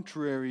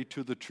contrary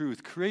to the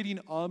truth, creating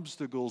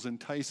obstacles,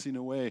 enticing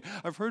away.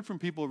 I've heard from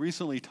people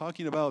recently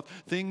talking about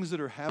things that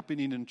are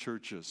happening in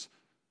churches.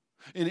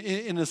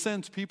 In a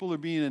sense, people are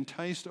being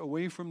enticed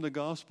away from the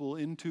gospel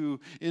into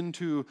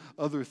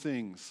other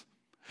things.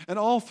 And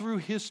all through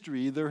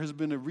history, there has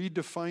been a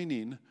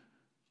redefining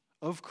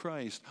of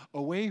Christ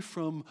away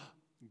from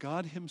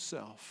God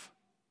himself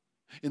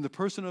in the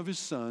person of his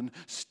Son,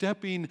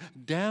 stepping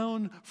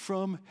down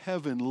from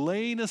heaven,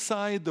 laying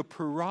aside the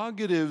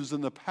prerogatives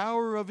and the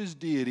power of his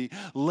deity,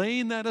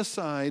 laying that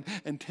aside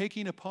and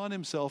taking upon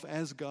himself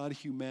as God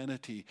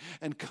humanity,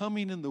 and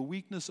coming in the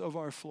weakness of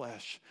our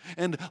flesh,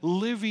 and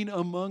living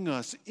among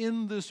us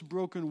in this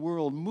broken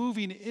world,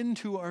 moving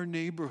into our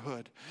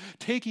neighborhood,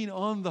 taking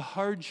on the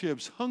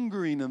hardships,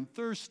 hungering and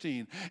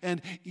thirsting,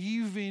 and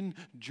even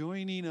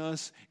joining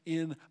us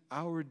in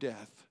our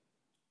death,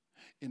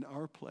 in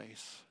our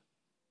place.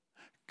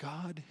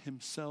 God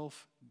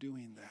himself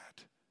doing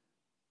that.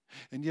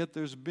 And yet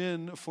there's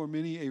been for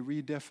many a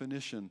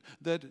redefinition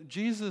that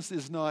Jesus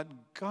is not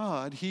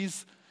God,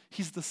 he's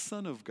the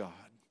Son of God.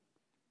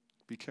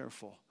 Be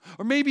careful.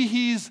 Or maybe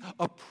he's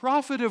a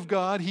prophet of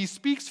God, he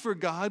speaks for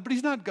God, but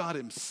he's not God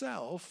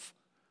himself.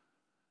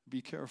 Be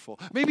careful.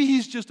 Maybe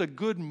he's just a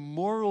good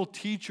moral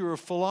teacher or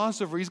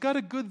philosopher.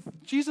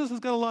 Jesus has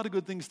got a lot of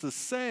good things to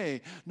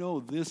say.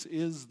 No, this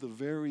is the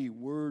very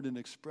word and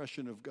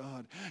expression of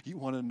God. You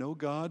want to know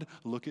God?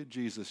 Look at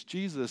Jesus.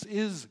 Jesus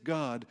is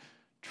God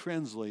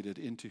translated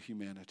into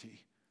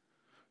humanity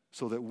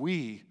so that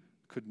we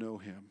could know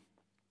him.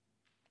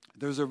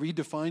 There's a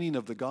redefining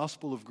of the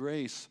gospel of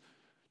grace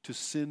to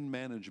sin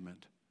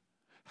management.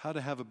 How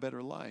to have a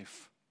better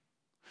life.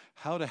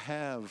 How to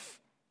have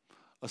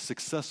a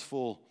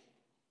successful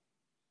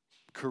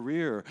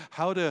career,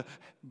 how to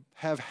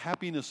have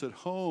happiness at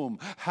home,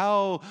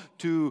 how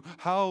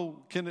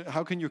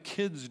can your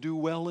kids do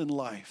well in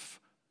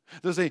life.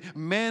 There's a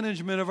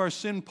management of our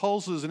sin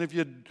pulses, and if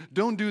you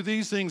don't do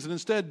these things and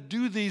instead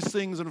do these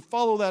things and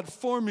follow that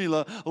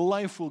formula,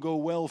 life will go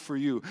well for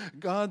you.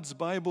 God's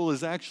Bible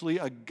is actually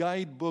a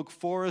guidebook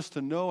for us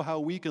to know how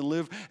we can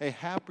live a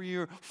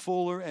happier,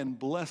 fuller, and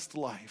blessed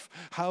life.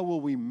 How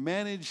will we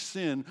manage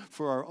sin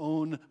for our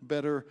own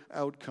better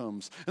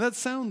outcomes? And that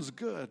sounds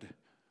good,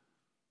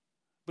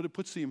 but it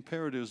puts the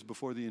imperatives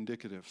before the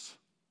indicatives.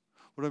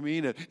 What I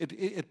mean,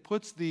 it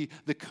puts the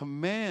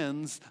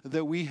commands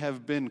that we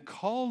have been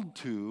called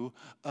to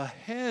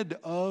ahead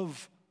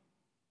of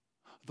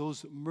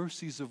those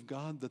mercies of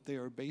God that they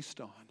are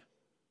based on.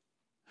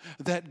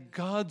 That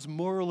God's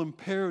moral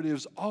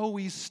imperatives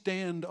always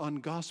stand on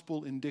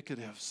gospel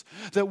indicatives.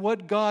 That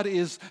what God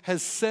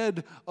has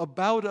said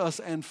about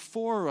us and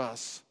for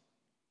us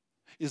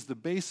is the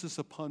basis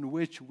upon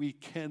which we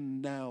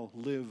can now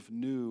live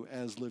new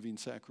as living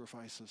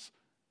sacrifices.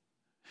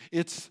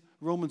 It's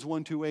Romans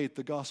 1:8,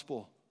 the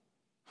gospel.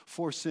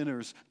 For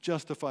sinners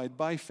justified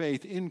by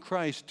faith in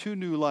Christ to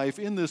new life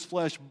in this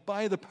flesh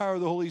by the power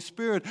of the Holy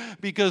Spirit,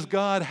 because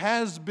God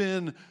has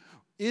been,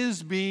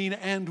 is being,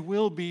 and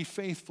will be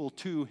faithful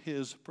to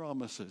his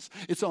promises.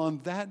 It's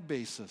on that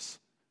basis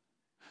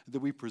that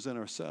we present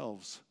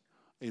ourselves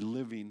a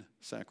living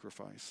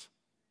sacrifice.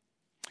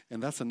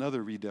 And that's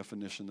another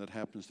redefinition that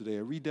happens today,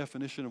 a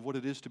redefinition of what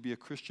it is to be a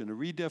Christian, a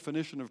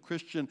redefinition of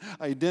Christian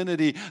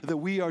identity, that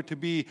we are to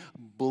be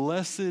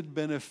blessed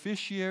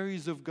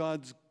beneficiaries of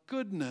God's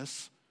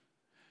goodness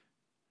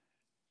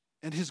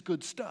and his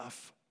good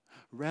stuff,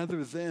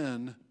 rather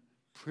than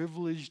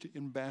privileged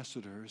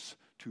ambassadors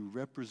to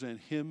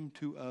represent him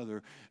to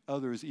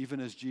others,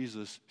 even as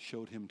Jesus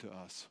showed him to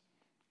us.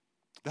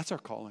 That's our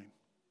calling.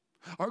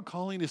 Our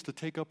calling is to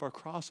take up our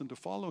cross and to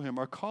follow him.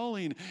 Our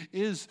calling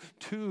is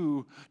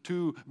to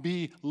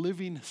be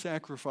living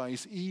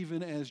sacrifice,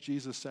 even as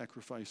Jesus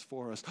sacrificed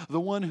for us.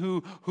 The one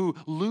who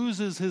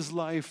loses his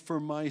life for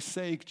my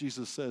sake,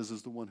 Jesus says,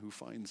 is the one who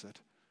finds it.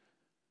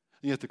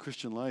 And yet the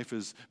Christian life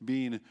is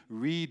being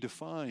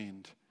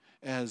redefined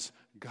as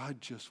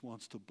God just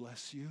wants to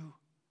bless you.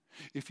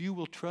 If you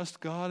will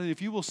trust God, and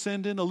if you will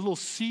send in a little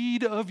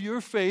seed of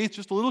your faith,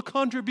 just a little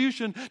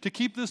contribution to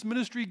keep this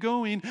ministry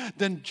going,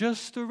 then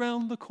just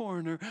around the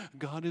corner,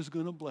 God is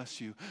going to bless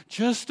you.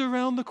 Just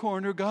around the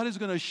corner, God is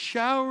going to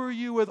shower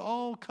you with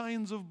all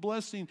kinds of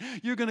blessing.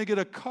 You're going to get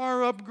a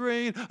car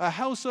upgrade, a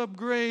house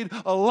upgrade,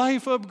 a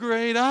life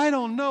upgrade. I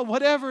don't know,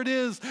 whatever it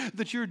is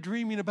that you're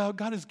dreaming about,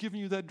 God has given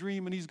you that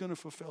dream and he's going to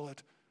fulfill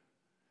it.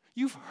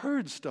 You've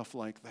heard stuff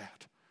like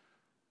that.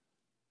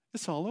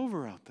 It's all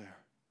over out there.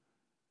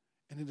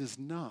 And it is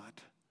not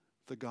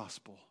the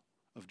gospel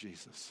of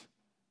Jesus.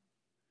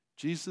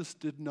 Jesus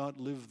did not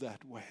live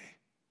that way.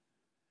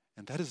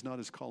 And that is not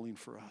his calling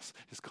for us.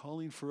 His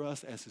calling for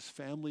us as his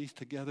family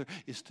together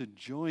is to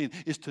join,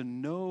 is to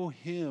know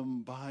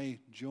him by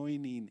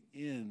joining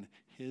in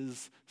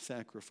his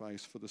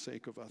sacrifice for the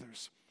sake of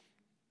others.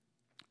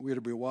 We are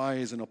to be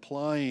wise in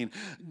applying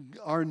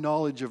our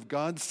knowledge of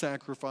God's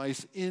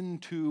sacrifice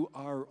into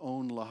our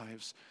own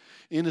lives,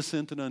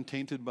 innocent and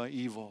untainted by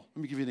evil.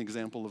 Let me give you an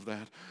example of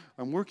that.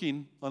 I'm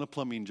working on a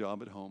plumbing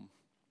job at home.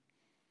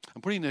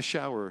 I'm putting a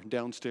shower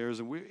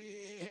downstairs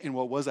in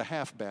what was a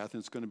half bath,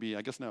 and it's going to be,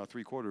 I guess now, a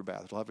 3/4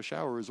 bath. It'll have a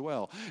shower as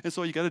well. And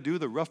so you got to do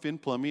the rough-in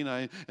plumbing.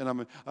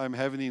 I'm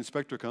having the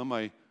inspector come.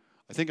 I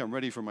think I'm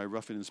ready for my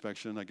rough-in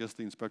inspection. I guess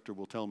the inspector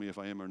will tell me if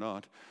I am or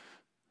not.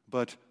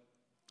 But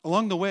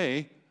along the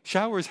way,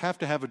 showers have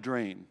to have a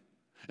drain.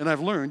 And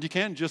I've learned you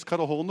can't just cut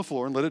a hole in the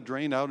floor and let it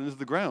drain out into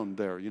the ground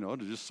there, to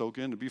just soak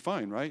in and be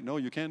fine, right? No,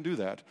 you can't do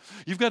that.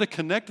 You've got to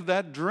connect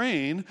that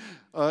drain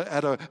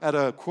at a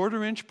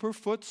 1/4 inch per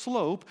foot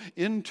slope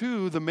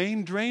into the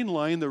main drain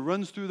line that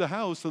runs through the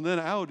house and then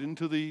out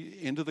into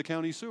the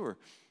county sewer.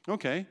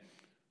 Okay.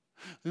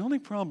 The only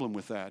problem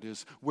with that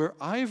is where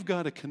I've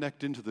got to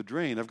connect into the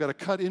drain, I've got to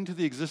cut into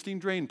the existing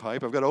drain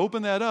pipe, I've got to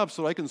open that up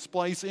so I can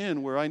splice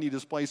in where I need to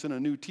splice in a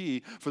new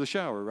T for the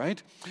shower,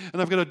 right?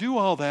 And I've got to do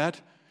all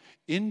that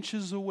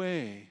inches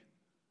away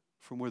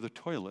from where the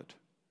toilet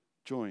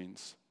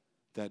joins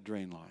that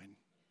drain line.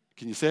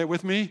 Can you say it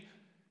with me?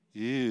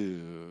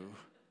 Ew.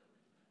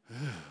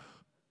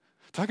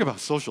 Talk about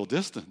social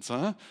distance,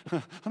 huh?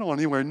 I don't want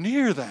anywhere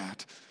near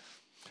that.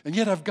 And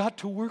yet I've got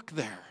to work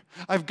there.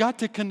 I've got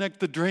to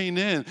connect the drain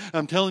in.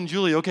 I'm telling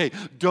Julie, okay,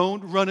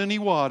 don't run any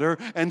water,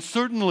 and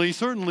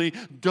certainly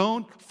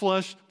don't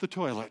flush the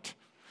toilet.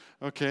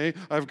 Okay,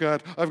 I've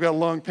got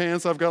long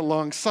pants, I've got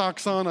long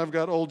socks on, I've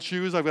got old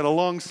shoes, I've got a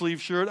long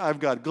sleeve shirt, I've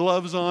got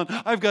gloves on,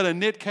 I've got a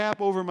knit cap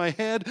over my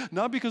head,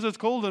 not because it's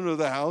cold under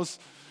the house,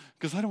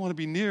 because I don't want to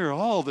be near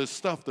all this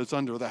stuff that's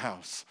under the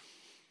house.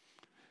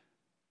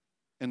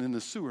 And in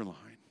the sewer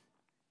line.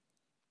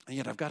 And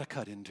yet I've got to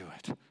cut into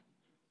it.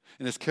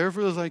 And as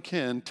careful as I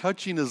can,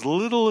 touching as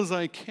little as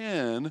I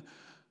can,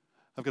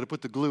 I've got to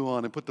put the glue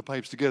on and put the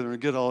pipes together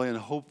and get all in.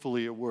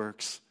 Hopefully it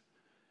works.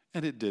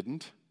 And it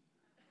didn't.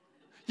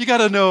 You got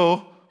to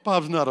know,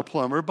 Bob's not a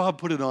plumber. Bob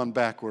put it on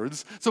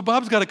backwards. So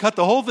Bob's got to cut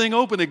the whole thing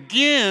open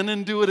again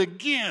and do it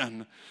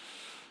again.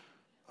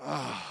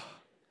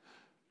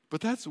 But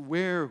that's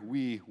where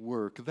we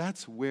work.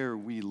 That's where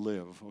we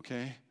live,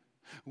 okay?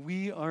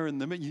 We are in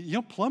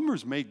the,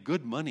 plumbers make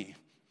good money.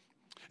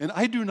 And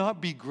I do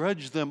not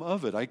begrudge them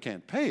of it. I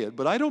can't pay it,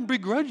 but I don't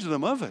begrudge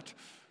them of it.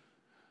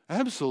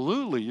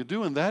 Absolutely, you're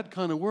doing that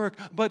kind of work.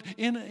 But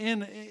in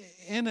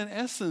an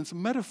essence,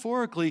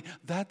 metaphorically,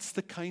 that's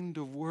the kind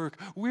of work.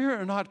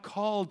 We're not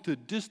called to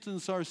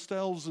distance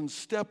ourselves and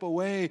step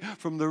away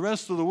from the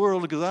rest of the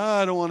world because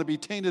I don't want to be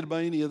tainted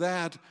by any of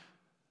that.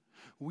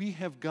 We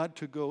have got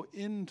to go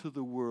into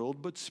the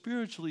world, but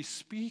spiritually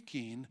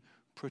speaking,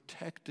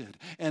 protected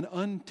and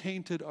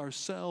untainted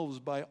ourselves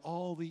by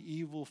all the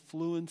evil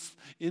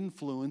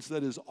influence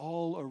that is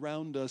all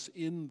around us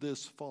in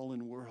this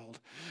fallen world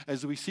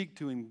as we seek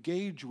to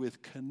engage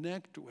with,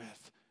 connect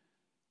with,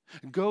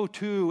 go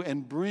to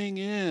and bring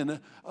in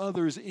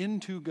others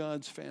into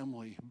God's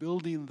family,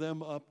 building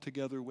them up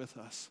together with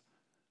us.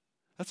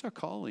 That's our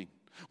calling.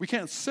 We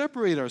can't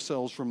separate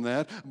ourselves from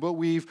that, but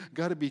we've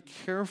got to be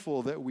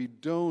careful that we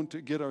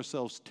don't get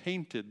ourselves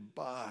tainted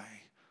by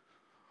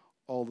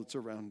all that's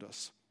around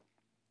us.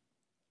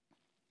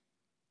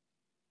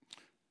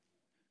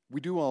 We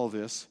do all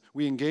this.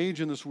 We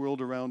engage in this world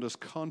around us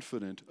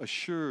confident,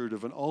 assured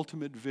of an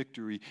ultimate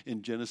victory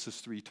in Genesis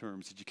 3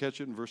 terms. Did you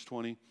catch it in verse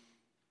 20?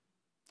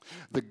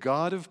 The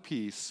God of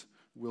peace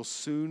will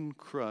soon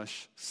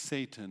crush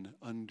Satan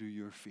under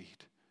your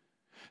feet.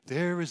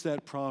 There is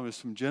that promise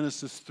from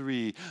Genesis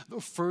 3,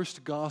 the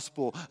first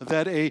gospel,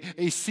 that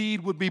a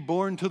seed would be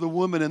born to the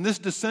woman, and this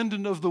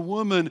descendant of the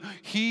woman,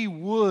 he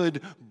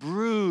would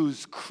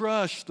bruise,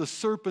 crush the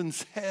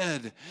serpent's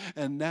head.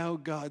 And now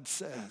God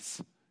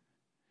says,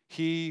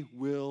 he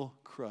will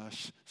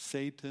crush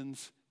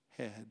Satan's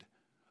head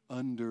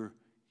under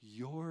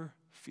your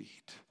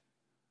feet.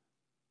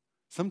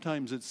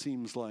 Sometimes it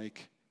seems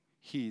like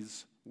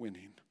he's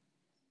winning.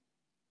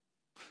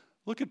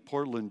 Look at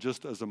Portland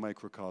just as a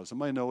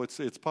microcosm. I know it's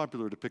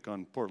popular to pick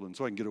on Portland,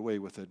 so I can get away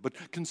with it. But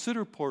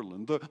consider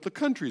Portland. The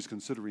country's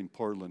considering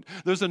Portland.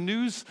 There's a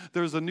news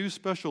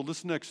special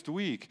this next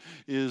week.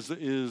 Is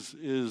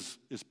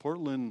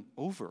Portland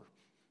over?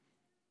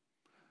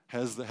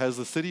 Has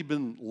the city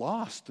been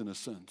lost in a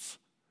sense?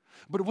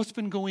 But what's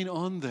been going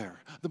on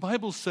there? The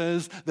Bible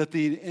says that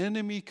the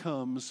enemy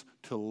comes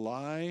to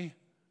lie,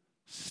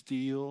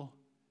 steal,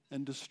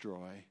 and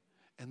destroy.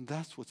 And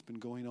that's what's been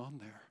going on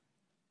there.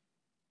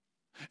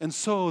 And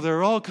so there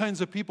are all kinds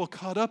of people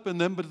caught up in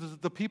them,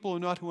 but the people are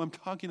not who I'm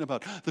talking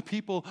about. The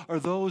people are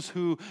those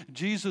who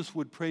Jesus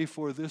would pray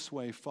for this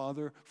way: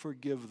 Father,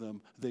 forgive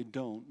them. They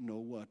don't know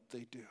what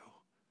they do.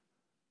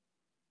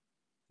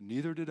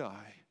 Neither did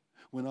I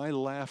when I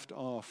laughed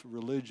off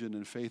religion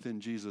and faith in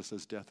Jesus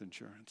as death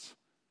insurance.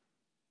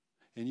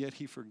 And yet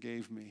he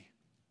forgave me,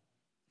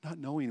 not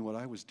knowing what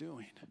I was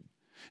doing.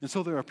 And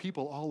so there are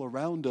people all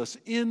around us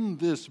in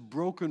this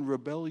broken,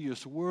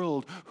 rebellious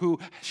world who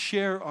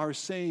share our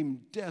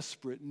same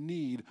desperate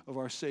need of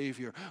our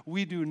Savior.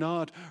 We do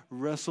not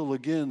wrestle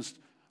against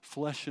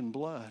flesh and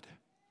blood,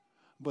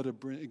 but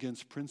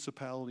against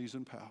principalities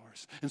and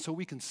powers. And so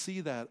we can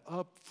see that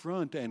up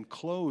front and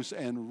close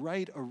and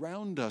right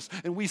around us.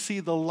 And we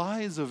see the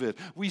lies of it.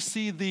 We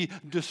see the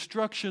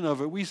destruction of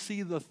it. We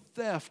see the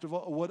theft of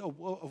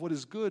what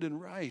is good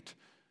and right.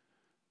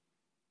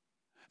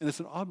 And it's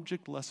an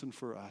object lesson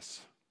for us.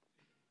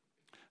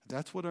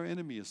 That's what our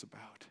enemy is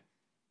about.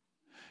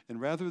 And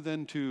rather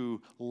than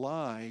to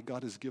lie,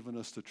 God has given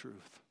us the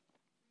truth.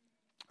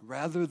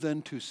 Rather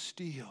than to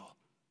steal,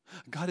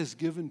 God has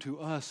given to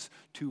us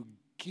to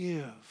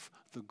give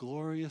the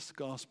glorious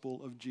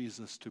gospel of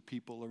Jesus to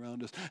people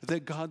around us.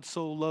 That God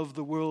so loved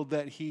the world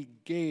that he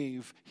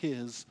gave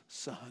his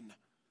Son.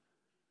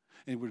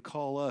 And he would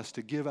call us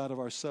to give out of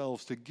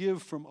ourselves, to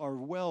give from our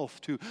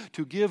wealth,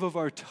 to give of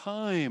our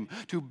time,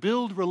 to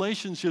build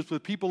relationships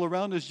with people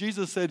around us.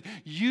 Jesus said,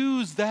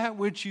 use that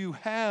which you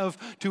have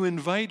to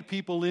invite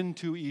people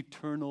into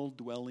eternal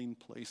dwelling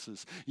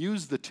places.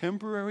 Use the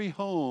temporary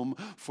home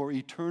for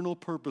eternal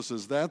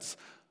purposes. That's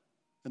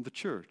in the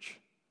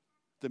church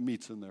that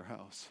meets in their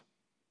house.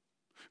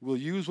 We'll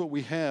use what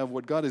we have,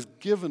 what God has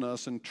given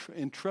us and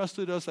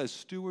entrusted us as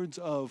stewards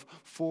of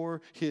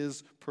for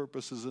his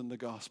purposes in the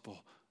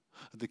gospel.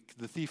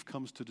 The thief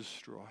comes to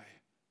destroy.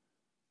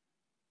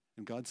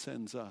 And God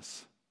sends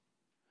us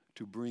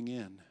to bring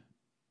in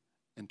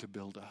and to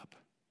build up.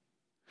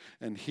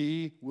 And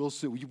he will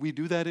soon. We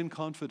do that in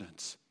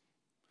confidence.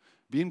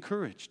 Be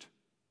encouraged.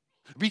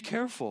 Be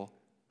careful.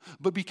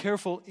 But be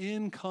careful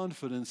in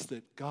confidence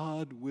that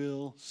God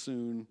will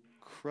soon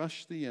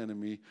crush the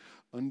enemy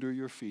under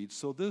your feet.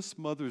 So this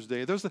Mother's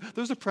Day, there's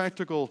a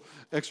practical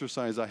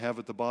exercise I have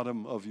at the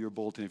bottom of your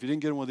bulletin. If you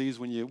didn't get one of these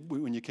when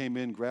you came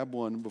in, grab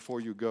one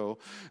before you go.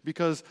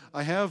 Because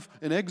I have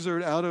an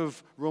excerpt out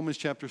of Romans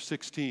chapter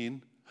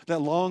 16,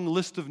 that long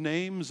list of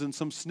names and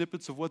some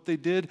snippets of what they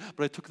did,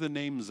 but I took the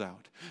names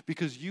out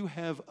because you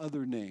have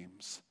other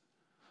names.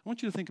 I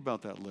want you to think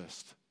about that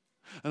list.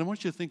 And I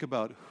want you to think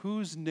about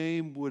whose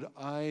name would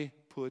I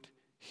put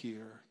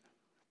here?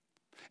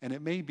 And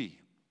it may be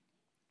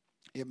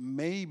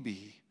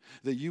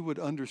that you would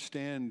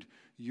understand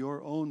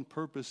your own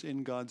purpose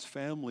in God's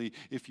family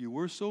if you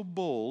were so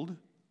bold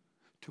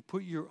to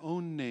put your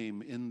own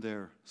name in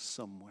there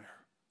somewhere.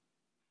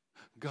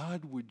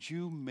 God, would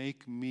you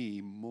make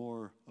me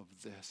more of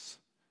this?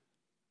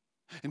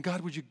 And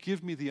God, would you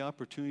give me the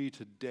opportunity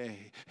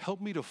today? Help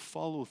me to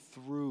follow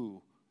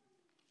through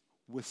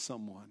with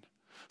someone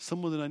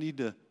that I need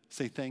to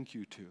say thank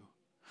you to,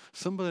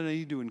 somebody that I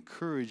need to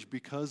encourage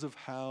because of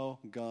how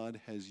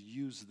God has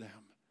used them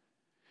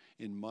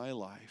in my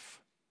life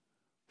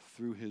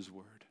through his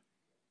word.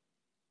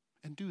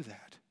 And do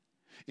that.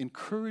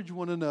 Encourage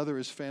one another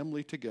as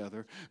family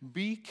together.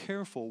 Be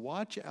careful,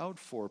 watch out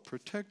for,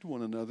 protect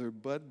one another,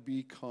 but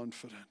be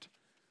confident.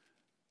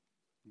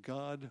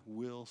 God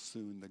will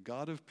soon, the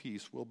God of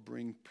peace will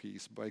bring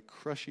peace by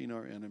crushing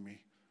our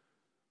enemy.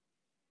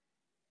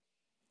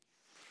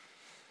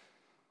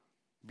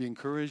 Be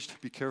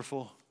encouraged, be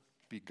careful,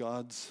 be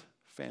God's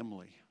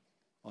family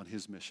on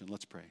his mission.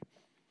 Let's pray.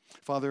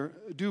 Father,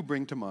 do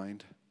bring to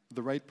mind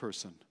the right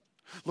person.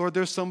 Lord,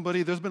 there's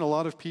been a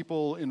lot of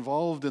people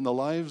involved in the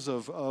lives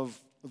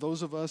of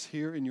those of us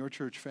here in your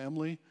church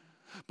family.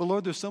 But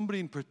Lord, there's somebody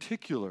in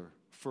particular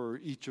for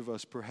each of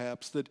us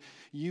perhaps that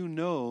you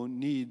know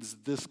needs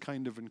this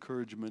kind of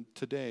encouragement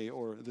today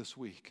or this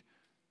week.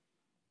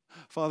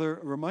 Father,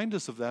 remind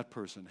us of that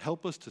person.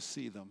 Help us to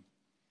see them.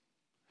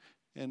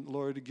 And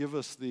Lord, give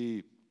us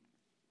the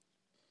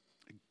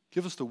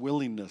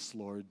willingness,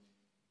 Lord,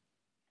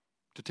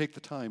 to take the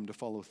time to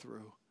follow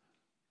through.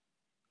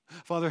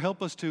 Father,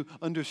 help us to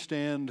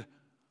understand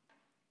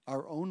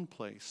our own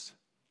place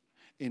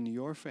in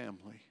your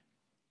family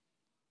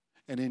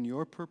and in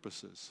your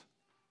purposes.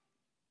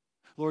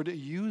 Lord,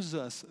 use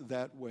us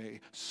that way.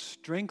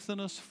 Strengthen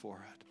us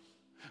for it.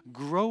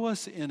 Grow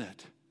us in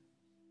it,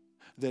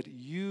 that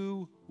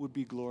you would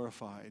be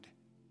glorified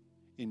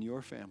in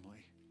your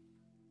family,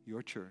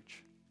 your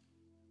church.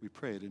 We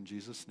pray it in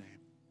Jesus' name.